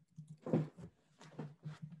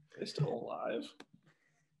still alive.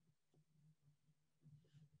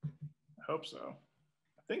 I hope so.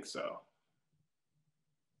 I think so.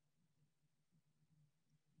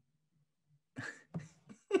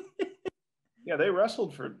 Yeah, they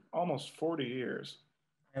wrestled for almost 40 years.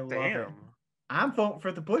 I love it. I'm voting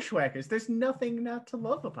for the Bushwhackers. There's nothing not to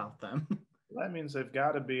love about them. That means they've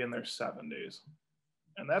got to be in their 70s.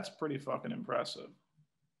 And that's pretty fucking impressive.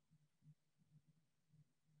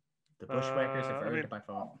 The Bushwhackers have earned my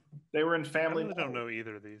vote. They were in Family Matters. I don't know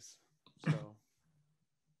either of these. So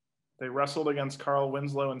they wrestled against Carl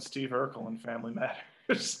Winslow and Steve Urkel in Family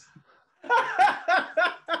Matters.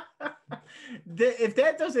 If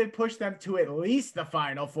that doesn't push them to at least the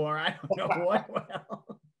Final Four, I don't know what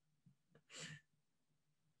will.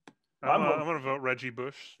 I'm going to vote Reggie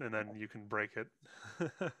Bush, and then you can break it.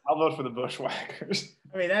 I'll vote for the Bushwhackers.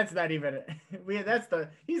 I mean, that's not even.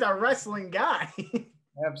 He's a wrestling guy.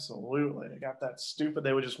 Absolutely. They got that stupid.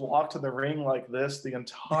 They would just walk to the ring like this the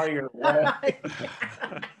entire way.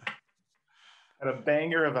 And a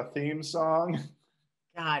banger of a theme song.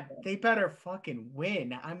 God, they better fucking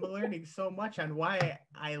win. I'm learning so much on why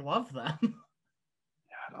I love them.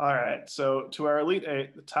 All right. So to our Elite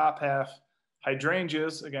Eight, the top half,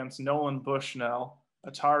 Hydrangeas against Nolan Bushnell,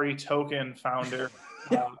 Atari Token founder,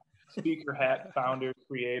 Speaker Hat founder,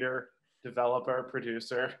 creator, developer,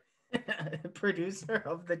 producer. Producer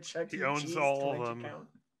of the Chuck E. He owns Cheese all of Twitch them. account.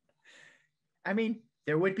 I mean,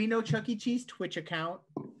 there would be no Chuck E. Cheese Twitch account.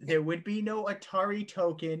 There would be no Atari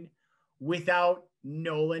token without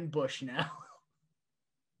Nolan Bushnell.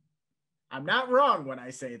 I'm not wrong when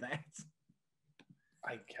I say that.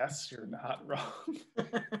 I guess you're not wrong.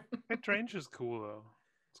 Hydrange is cool though.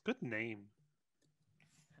 It's a good name.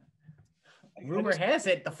 Rumor has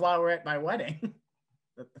it the flower at my wedding.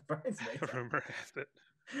 The bridesmaids. Rumor has it.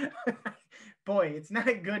 Boy, it's not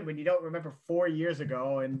good when you don't remember 4 years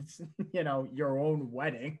ago and your own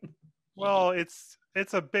wedding. Well, it's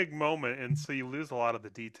a big moment, and so you lose a lot of the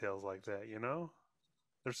details like that.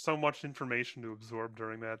 There's so much information to absorb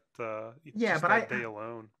during that. That day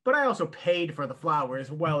alone. But I also paid for the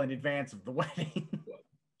flowers well in advance of the wedding.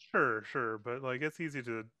 Sure, but like it's easy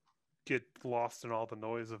to get lost in all the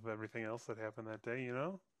noise of everything else that happened that day.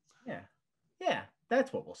 Yeah,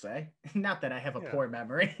 that's what we'll say. Not that I have a poor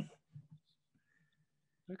memory.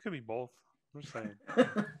 It could be both. I'm just saying.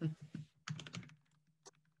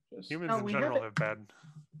 Humans in general have bad.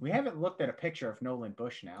 We haven't looked at a picture of Nolan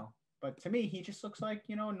Bushnell, but to me, he just looks like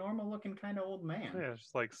a normal-looking kind of old man. Yeah,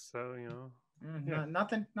 just like so,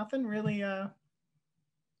 Nothing really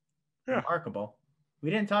remarkable. We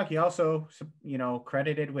didn't talk. He also,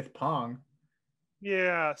 credited with Pong.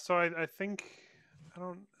 Yeah, so I think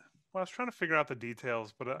I was trying to figure out the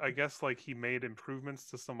details, but I guess like he made improvements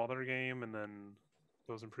to some other game, and then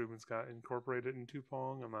those improvements got incorporated into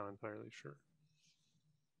Pong. I'm not entirely sure.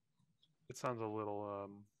 It sounds a little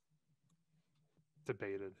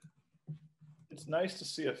debated. It's nice to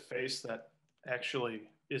see a face that actually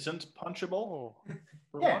isn't punchable.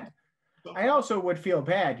 Yeah. I also would feel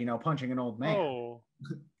bad, punching an old man. Oh,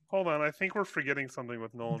 hold on. I think we're forgetting something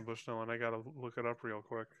with Nolan Bushnell, and I gotta look it up real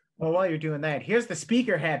quick. Well, while you're doing that, here's the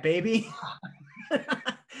speaker hat, baby.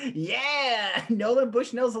 Yeah, Nolan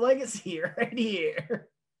Bushnell's legacy right here.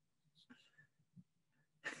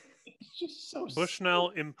 It's just so Bushnell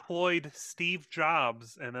employed Steve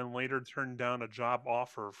Jobs and then later turned down a job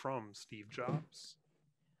offer from Steve Jobs.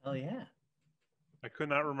 Oh, yeah. I could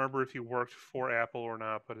not remember if he worked for Apple or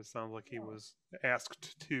not, but it sounds like he was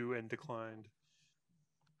asked to and declined.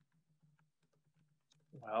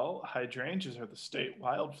 Well, hydrangeas are the state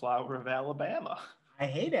wildflower of Alabama. I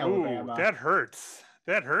hate Alabama. Ooh, that hurts.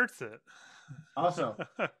 That hurts it. Also,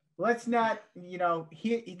 let's not,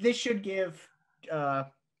 this should give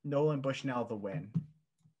Nolan Bushnell the win.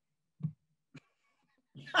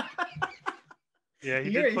 Yeah, he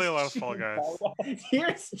did play a lot of Fall Guys.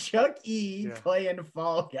 Here's Chuck E. playing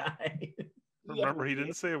Fall Guys. Remember, he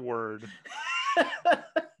didn't say a word.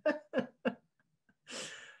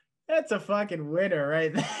 That's a fucking winner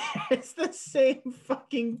right there. It's the same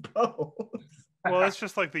fucking pose. Well, it's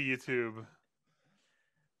just like the YouTube.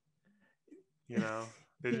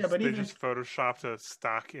 They just photoshopped a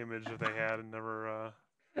stock image that they had and never...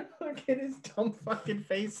 Look at his dumb fucking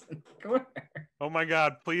face in the corner. Oh my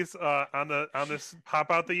god, please, on this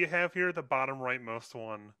pop-out that you have here, the bottom rightmost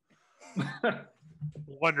one.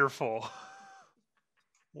 Wonderful.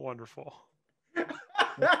 Wonderful.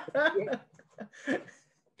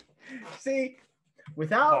 See,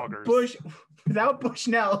 without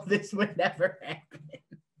Bushnell, this would never happen.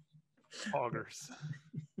 Augers.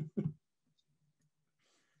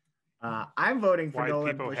 I'm voting for White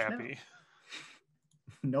Nolan people Bushnell. happy.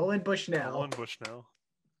 Nolan Bushnell. Nolan Bushnell.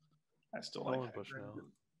 I still Nolan like Bushnell.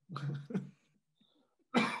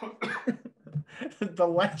 The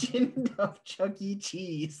legend of Chuck E.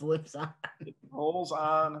 Cheese lives on. It rolls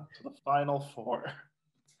on to the final four.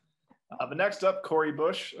 But next up, Corey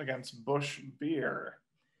Bush against Bush Beer.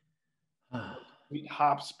 Will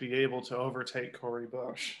Hops be able to overtake Corey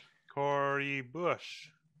Bush? Corey Bush.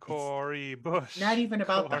 Corey Bush. Not even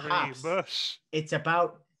about Corey the hops. Bush. It's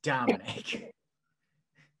about Dominic.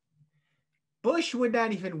 Bush would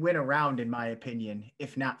not even win a round, in my opinion,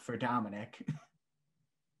 if not for Dominic.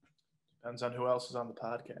 Depends on who else is on the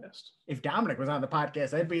podcast. If Dominic was on the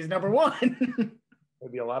podcast, that'd be his number one.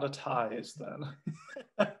 There'd be a lot of ties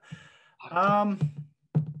then. I'm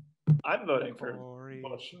voting for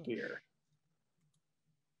Bush Beer.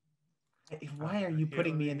 Why are you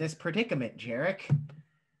putting me in this predicament, Jarek?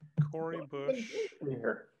 Corey Bush.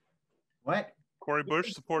 What? Corey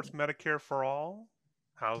Bush supports Medicare for all,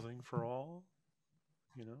 housing for all.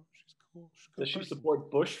 She's cool. Does she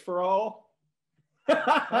support Bush for all?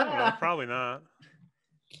 I don't know, probably not.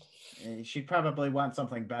 She'd probably want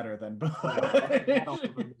something better than Bush.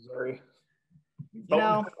 Missouri.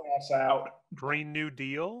 Ass out. Green New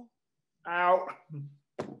Deal? Out.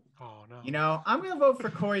 Oh, no. I'm going to vote for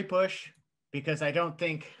Corey Bush because I don't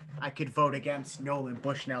think I could vote against Nolan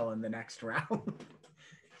Bushnell in the next round.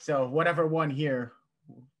 So whatever won here,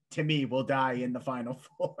 to me, will die in the final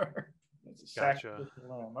four. It's a Gotcha. sacrificial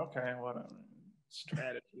lamb. Okay, whatever.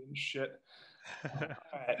 Strategy and shit. All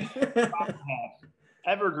right. Top half.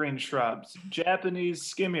 Evergreen shrubs,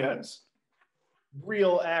 Japanese skimmies,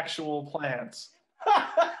 real actual plants.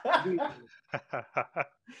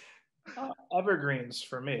 Evergreens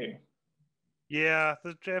for me. Yeah,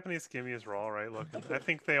 the Japanese skimmies were all right looking. I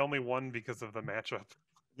think they only won because of the matchup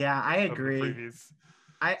Yeah, I of the agree. previous.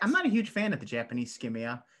 I'm not a huge fan of the Japanese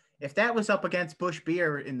skimmia. If that was up against Bush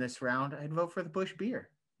beer in this round, I'd vote for the Bush beer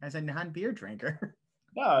as a non-beer drinker.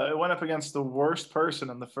 No, it went up against the worst person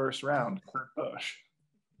in the first round, Kurt Busch.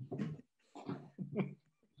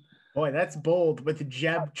 Boy, that's bold with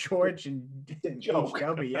Jeb, George, and Joke.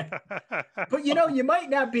 HW. But you might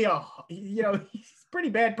not be he's a pretty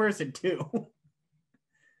bad person too.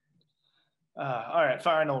 All right,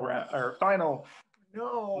 final round or final.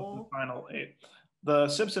 No. Final 8. The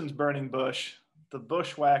Simpsons Burning Bush, the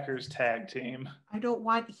Bushwhackers tag team. I don't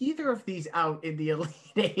want either of these out in the Elite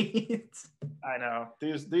Eight. I know.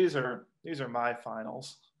 These are my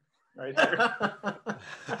finals right here.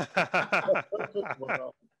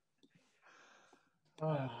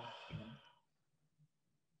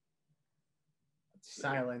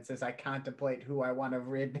 Silence as I contemplate who I want to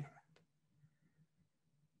rid.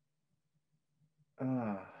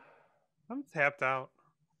 I'm tapped out.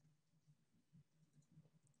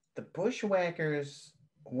 The Bushwhackers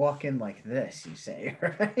walk in like this, you say,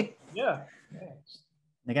 right? Yeah.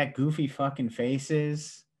 They got goofy fucking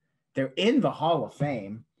faces. They're in the Hall of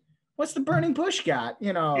Fame. What's the Burning Bush got?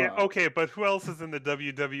 Yeah, okay, but who else is in the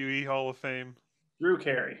WWE Hall of Fame? Drew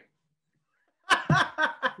Carey.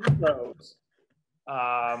 Rose.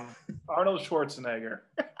 Arnold Schwarzenegger.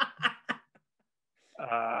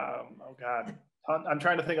 Oh God. I'm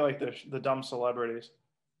trying to think of like the dumb celebrities.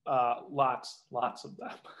 Lots of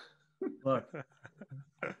them. Look,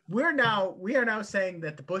 we are now saying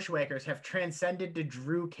that the Bushwhackers have transcended to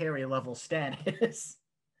Drew Carey level status.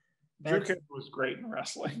 Drew Carey was great in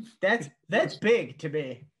wrestling. That's big to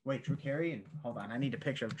me. Wait, Drew Carey? Hold on, I need a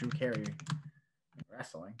picture of Drew Carey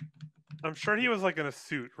wrestling. I'm sure he was like in a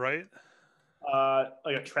suit, right?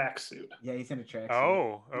 Like a tracksuit. Yeah, he's in a tracksuit.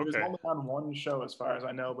 Oh, okay. He was only on one show, as far as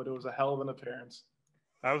I know, but it was a hell of an appearance.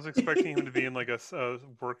 I was expecting him to be in like a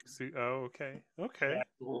work suit. Oh, okay.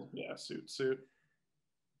 Yeah, suit.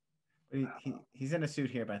 He's in a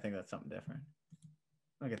suit here, but I think that's something different.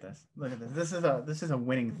 Look at this. This is a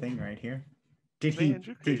winning thing right here. Did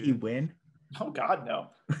he win? Oh God, no.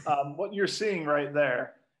 What you're seeing right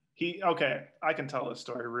there, I can tell this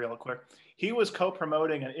story real quick. He was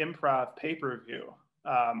co-promoting an improv pay-per-view.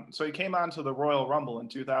 So he came onto the Royal Rumble in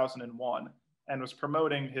 2001 and was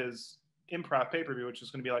promoting his improv pay-per-view, which is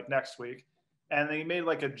going to be like next week. And he made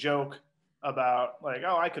like a joke about like,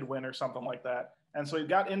 oh, I could win or something like that. And so he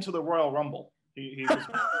got into the Royal Rumble. He was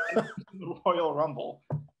in the Royal Rumble,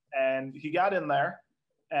 and he got in there.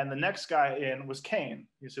 And the next guy in was Kane.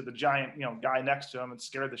 You see the giant, guy next to him, and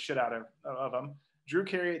scared the shit out of him. Drew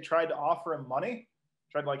Carey tried to offer him money,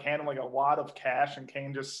 tried to like hand him like a wad of cash, and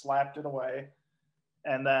Kane just slapped it away.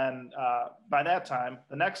 And then by that time,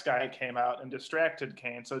 the next guy came out and distracted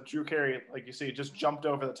Kane. So Drew Carey, like you see, just jumped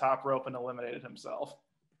over the top rope and eliminated himself.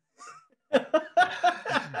 Actually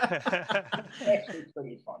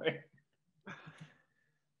pretty funny.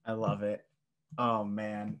 I love it. Oh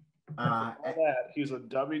man. He's a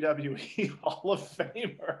WWE Hall of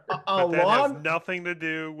Famer. But that has nothing to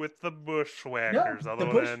do with the Bushwhackers,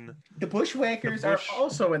 the Bushwhackers are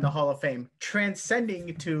also in the Hall of Fame,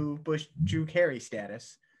 transcending to Drew Carey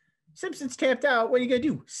status. Simpsons tapped out. What are you gonna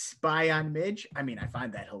do? Spy on Midge? I mean, I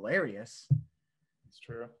find that hilarious. It's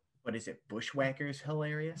true. What is it? Bushwhackers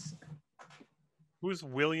hilarious? Who's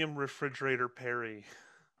William Refrigerator Perry?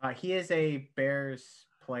 He is a Bears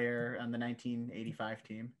player on the 1985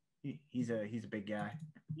 team. He's a big guy.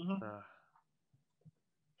 Mm-hmm.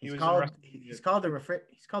 He's called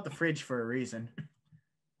the fridge for a reason.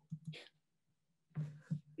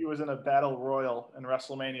 He was in a battle royal in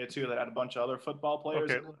WrestleMania 2 that had a bunch of other football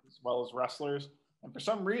players as well as wrestlers. And for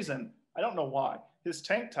some reason, I don't know why, his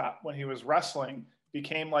tank top when he was wrestling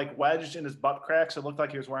became like wedged in his butt cracks. It looked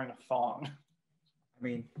like he was wearing a thong. I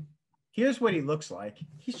mean, here's what he looks like.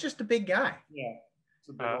 He's just a big guy. Yeah.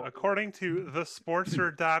 According to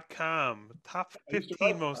thesportster.com, top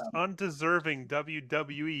 15 most undeserving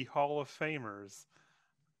WWE Hall of Famers,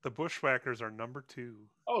 the Bushwhackers are number 2.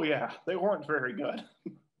 Oh, yeah. They weren't very good.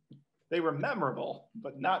 They were memorable,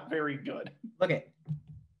 but not very good. Look at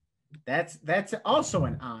that's also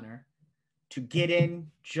an honor. to get in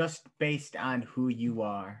just based on who you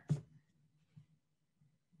are.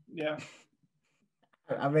 Yeah.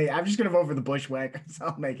 I mean, I'm just gonna vote for the bushwhackers.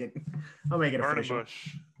 I'll make it Burn and official.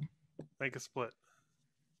 Bush. Make a split.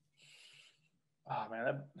 Oh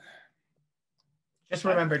man. Just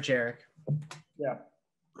remember, Jarek. Yeah.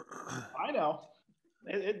 I know.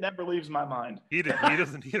 It never leaves my mind. He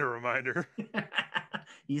doesn't need a reminder.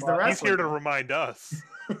 He's the Well, wrestler. He's here to remind us.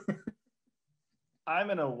 I'm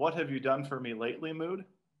in a "what have you done for me lately" mood.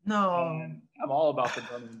 No. And I'm all about the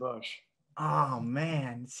burning bush. Oh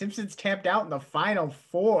man, Simpsons tapped out in the final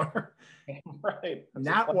four. Right. That's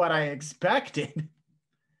Not what I expected.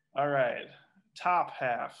 All right. Top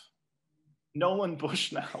half. Nolan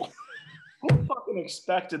Bushnell. Who fucking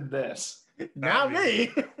expected this? Not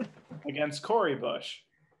me. Against Corey Bush.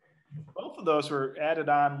 Both of those were added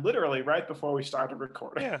on literally right before we started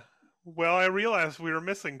recording. Yeah. Well, I realized we were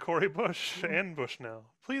missing Corey Bush and Bushnell.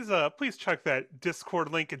 Please check that Discord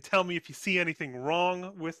link and tell me if you see anything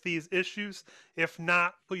wrong with these issues. If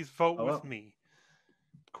not, please vote with me.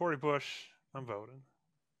 Corey Bush, I'm voting.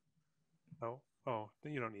 Oh,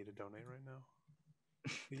 you don't need to donate right now.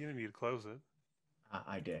 You don't need to close it.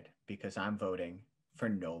 I did, because I'm voting for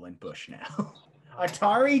Nolan Bushnell.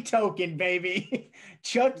 Atari token, baby.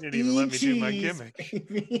 Chuck You didn't even let me do my Cheese, gimmick.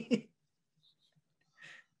 baby.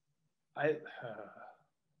 I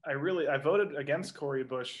voted against Corey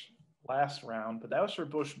Bush last round, but that was for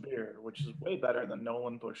Bush Beer, which is way better than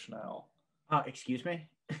Nolan Bushnell. Excuse me?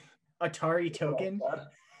 Atari token?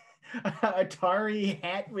 Atari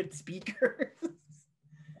hat with speakers?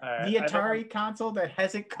 The Atari console that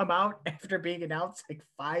hasn't come out after being announced like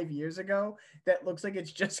 5 years ago, that looks like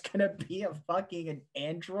it's just gonna be a fucking an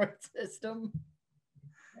Android system.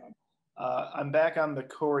 I'm back on the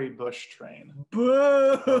Corey Bush train.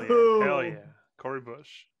 Boo! Hell yeah. Corey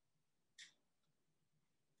Bush.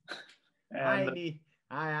 And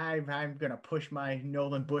I'm gonna push my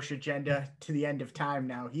Nolan Bush agenda to the end of time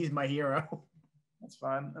now. He's my hero. that's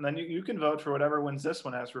fine. And then you can vote for whatever wins this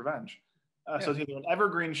one as revenge. So it's either an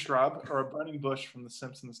evergreen shrub or a burning bush from The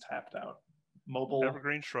Simpsons tapped out. Mobile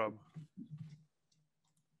Evergreen shrub.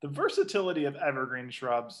 The versatility of evergreen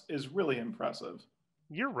shrubs is really impressive.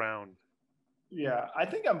 Year round. Yeah, I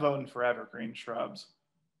think I'm voting for evergreen shrubs.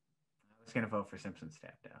 I was gonna vote for Simpsons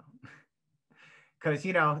tapped out. Because,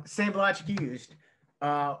 same logic you used.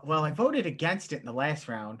 Well, I voted against it in the last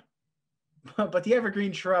round. But the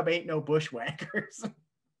evergreen shrub ain't no bushwhackers.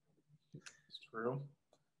 It's true.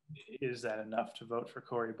 Is that enough to vote for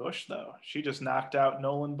Corey Bush, though? She just knocked out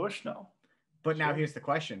Nolan Bushnell. But now here's the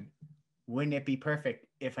question. Wouldn't it be perfect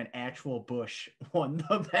if an actual bush won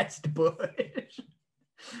the best bush?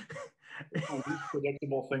 The least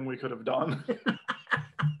predictable thing we could have done.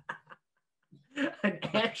 An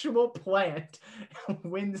actual plant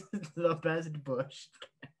wins the best bush.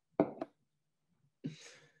 I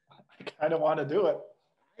kind of want to do it.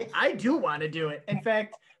 I do want to do it. In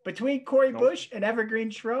fact, between Corey Bush and evergreen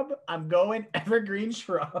shrub, I'm going evergreen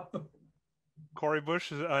shrub. Corey Bush,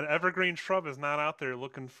 an evergreen shrub, is not out there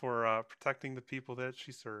looking for protecting the people that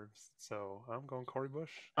she serves. So I'm going Corey Bush.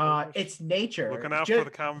 It's nature. Looking out for the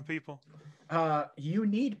common people. You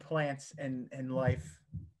need plants in life,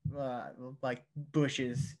 like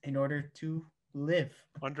bushes, in order to live.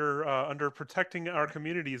 Under protecting our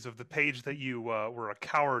communities of the page that you were a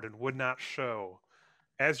coward and would not show.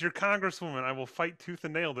 As your congresswoman, I will fight tooth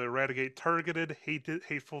and nail to eradicate targeted,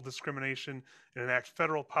 hateful discrimination and enact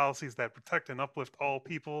federal policies that protect and uplift all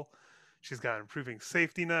people. She's got improving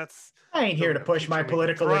safety nets. I ain't here to push my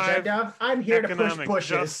political agenda. I'm here to push bushes.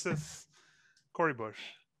 Justice. Corey Bush.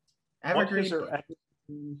 Evergreen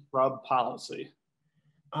shrub policy.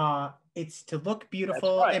 It's to look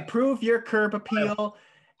beautiful, improve your curb appeal,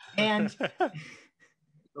 and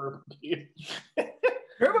curb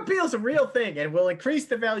appeal is a real thing and will increase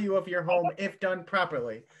the value of your home if done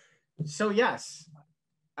properly. So yes,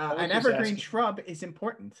 an evergreen shrub is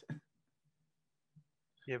important.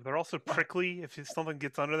 Yeah, but they're also prickly. If something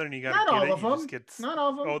gets under there and you got to Not get all it, of you them. just get... Not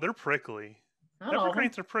all of them. Oh, they're prickly. Not all of them.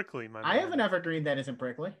 Evergreens are prickly, man. I have an evergreen that isn't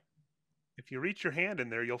prickly. If you reach your hand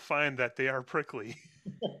in there, you'll find that they are prickly.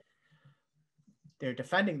 They're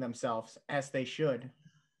defending themselves as they should.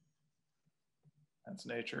 That's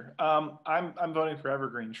nature. I'm voting for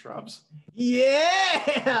evergreen shrubs.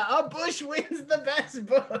 Yeah, a bush wins the best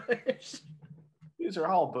bush. These are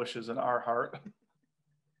all bushes in our heart.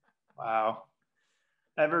 Wow.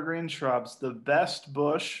 Evergreen shrubs, the best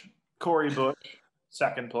bush, Corey Bush,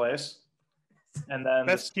 second place. And then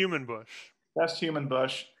best human bush. Best human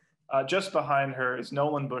bush. Just behind her is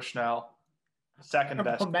Nolan Bushnell, second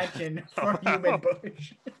best. Mention for human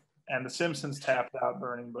bush. And The Simpsons tapped out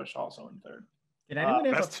Burning Bush also in third. Did anyone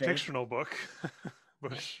have Best a favorite? fictional book.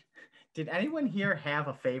 Bush. Did anyone here have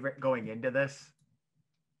a favorite going into this?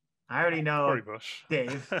 I already know, Cory Bush.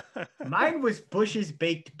 Dave. Mine was Bush's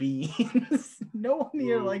baked beans. No one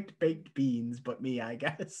here Ooh. liked baked beans but me, I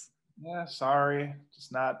guess. Yeah, sorry.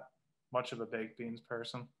 Just not much of a baked beans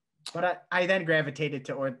person. But I then gravitated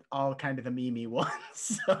to all kind of the meme ones.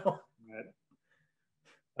 So. Right.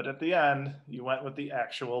 But at the end, you went with the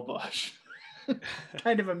actual Bush.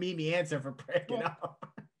 Kind of a meme answer for breaking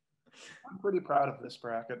up. I'm pretty proud of this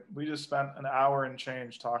bracket. We just spent an hour and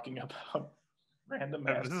change talking about random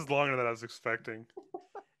This is longer than I was expecting.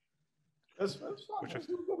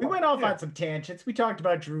 We went off on some tangents. We talked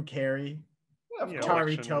about Drew Carey.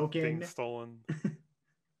 Atari token. Stolen.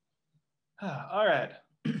 All right.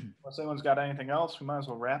 Unless anyone's got anything else, we might as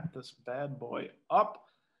well wrap this bad boy up.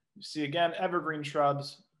 You see, again, evergreen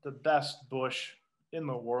shrubs, the best bush in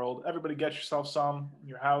the world. Everybody get yourself some in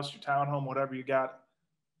your house, your townhome, whatever you got.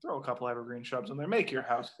 Throw a couple evergreen shrubs in there. Make your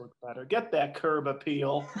house look better. Get that curb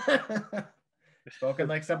appeal. Spoken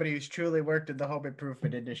like somebody who's truly worked in the home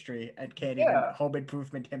improvement industry and can't even home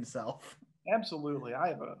improvement himself. Absolutely. I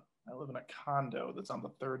live in a condo that's on the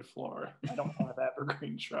 3rd floor. I don't have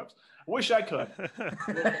evergreen shrubs. I wish I could.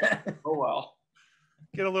 Oh well.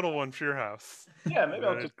 Get a little one for your house. Yeah, maybe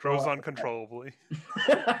I'll just it grows uncontrollably.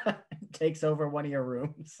 Takes over one of your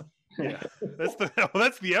rooms. Yeah, that's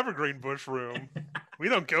the evergreen bush room. We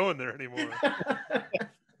don't go in there anymore.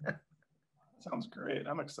 Sounds great.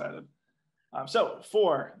 I'm excited. So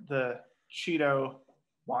for the Cheeto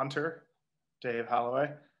wanter, Dave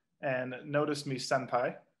Holloway, and Notice Me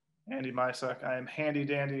Senpai, Andy Mysak, I am Handy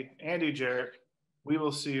Dandy Andy Jarrett. We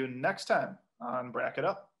will see you next time on Bracket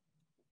Up.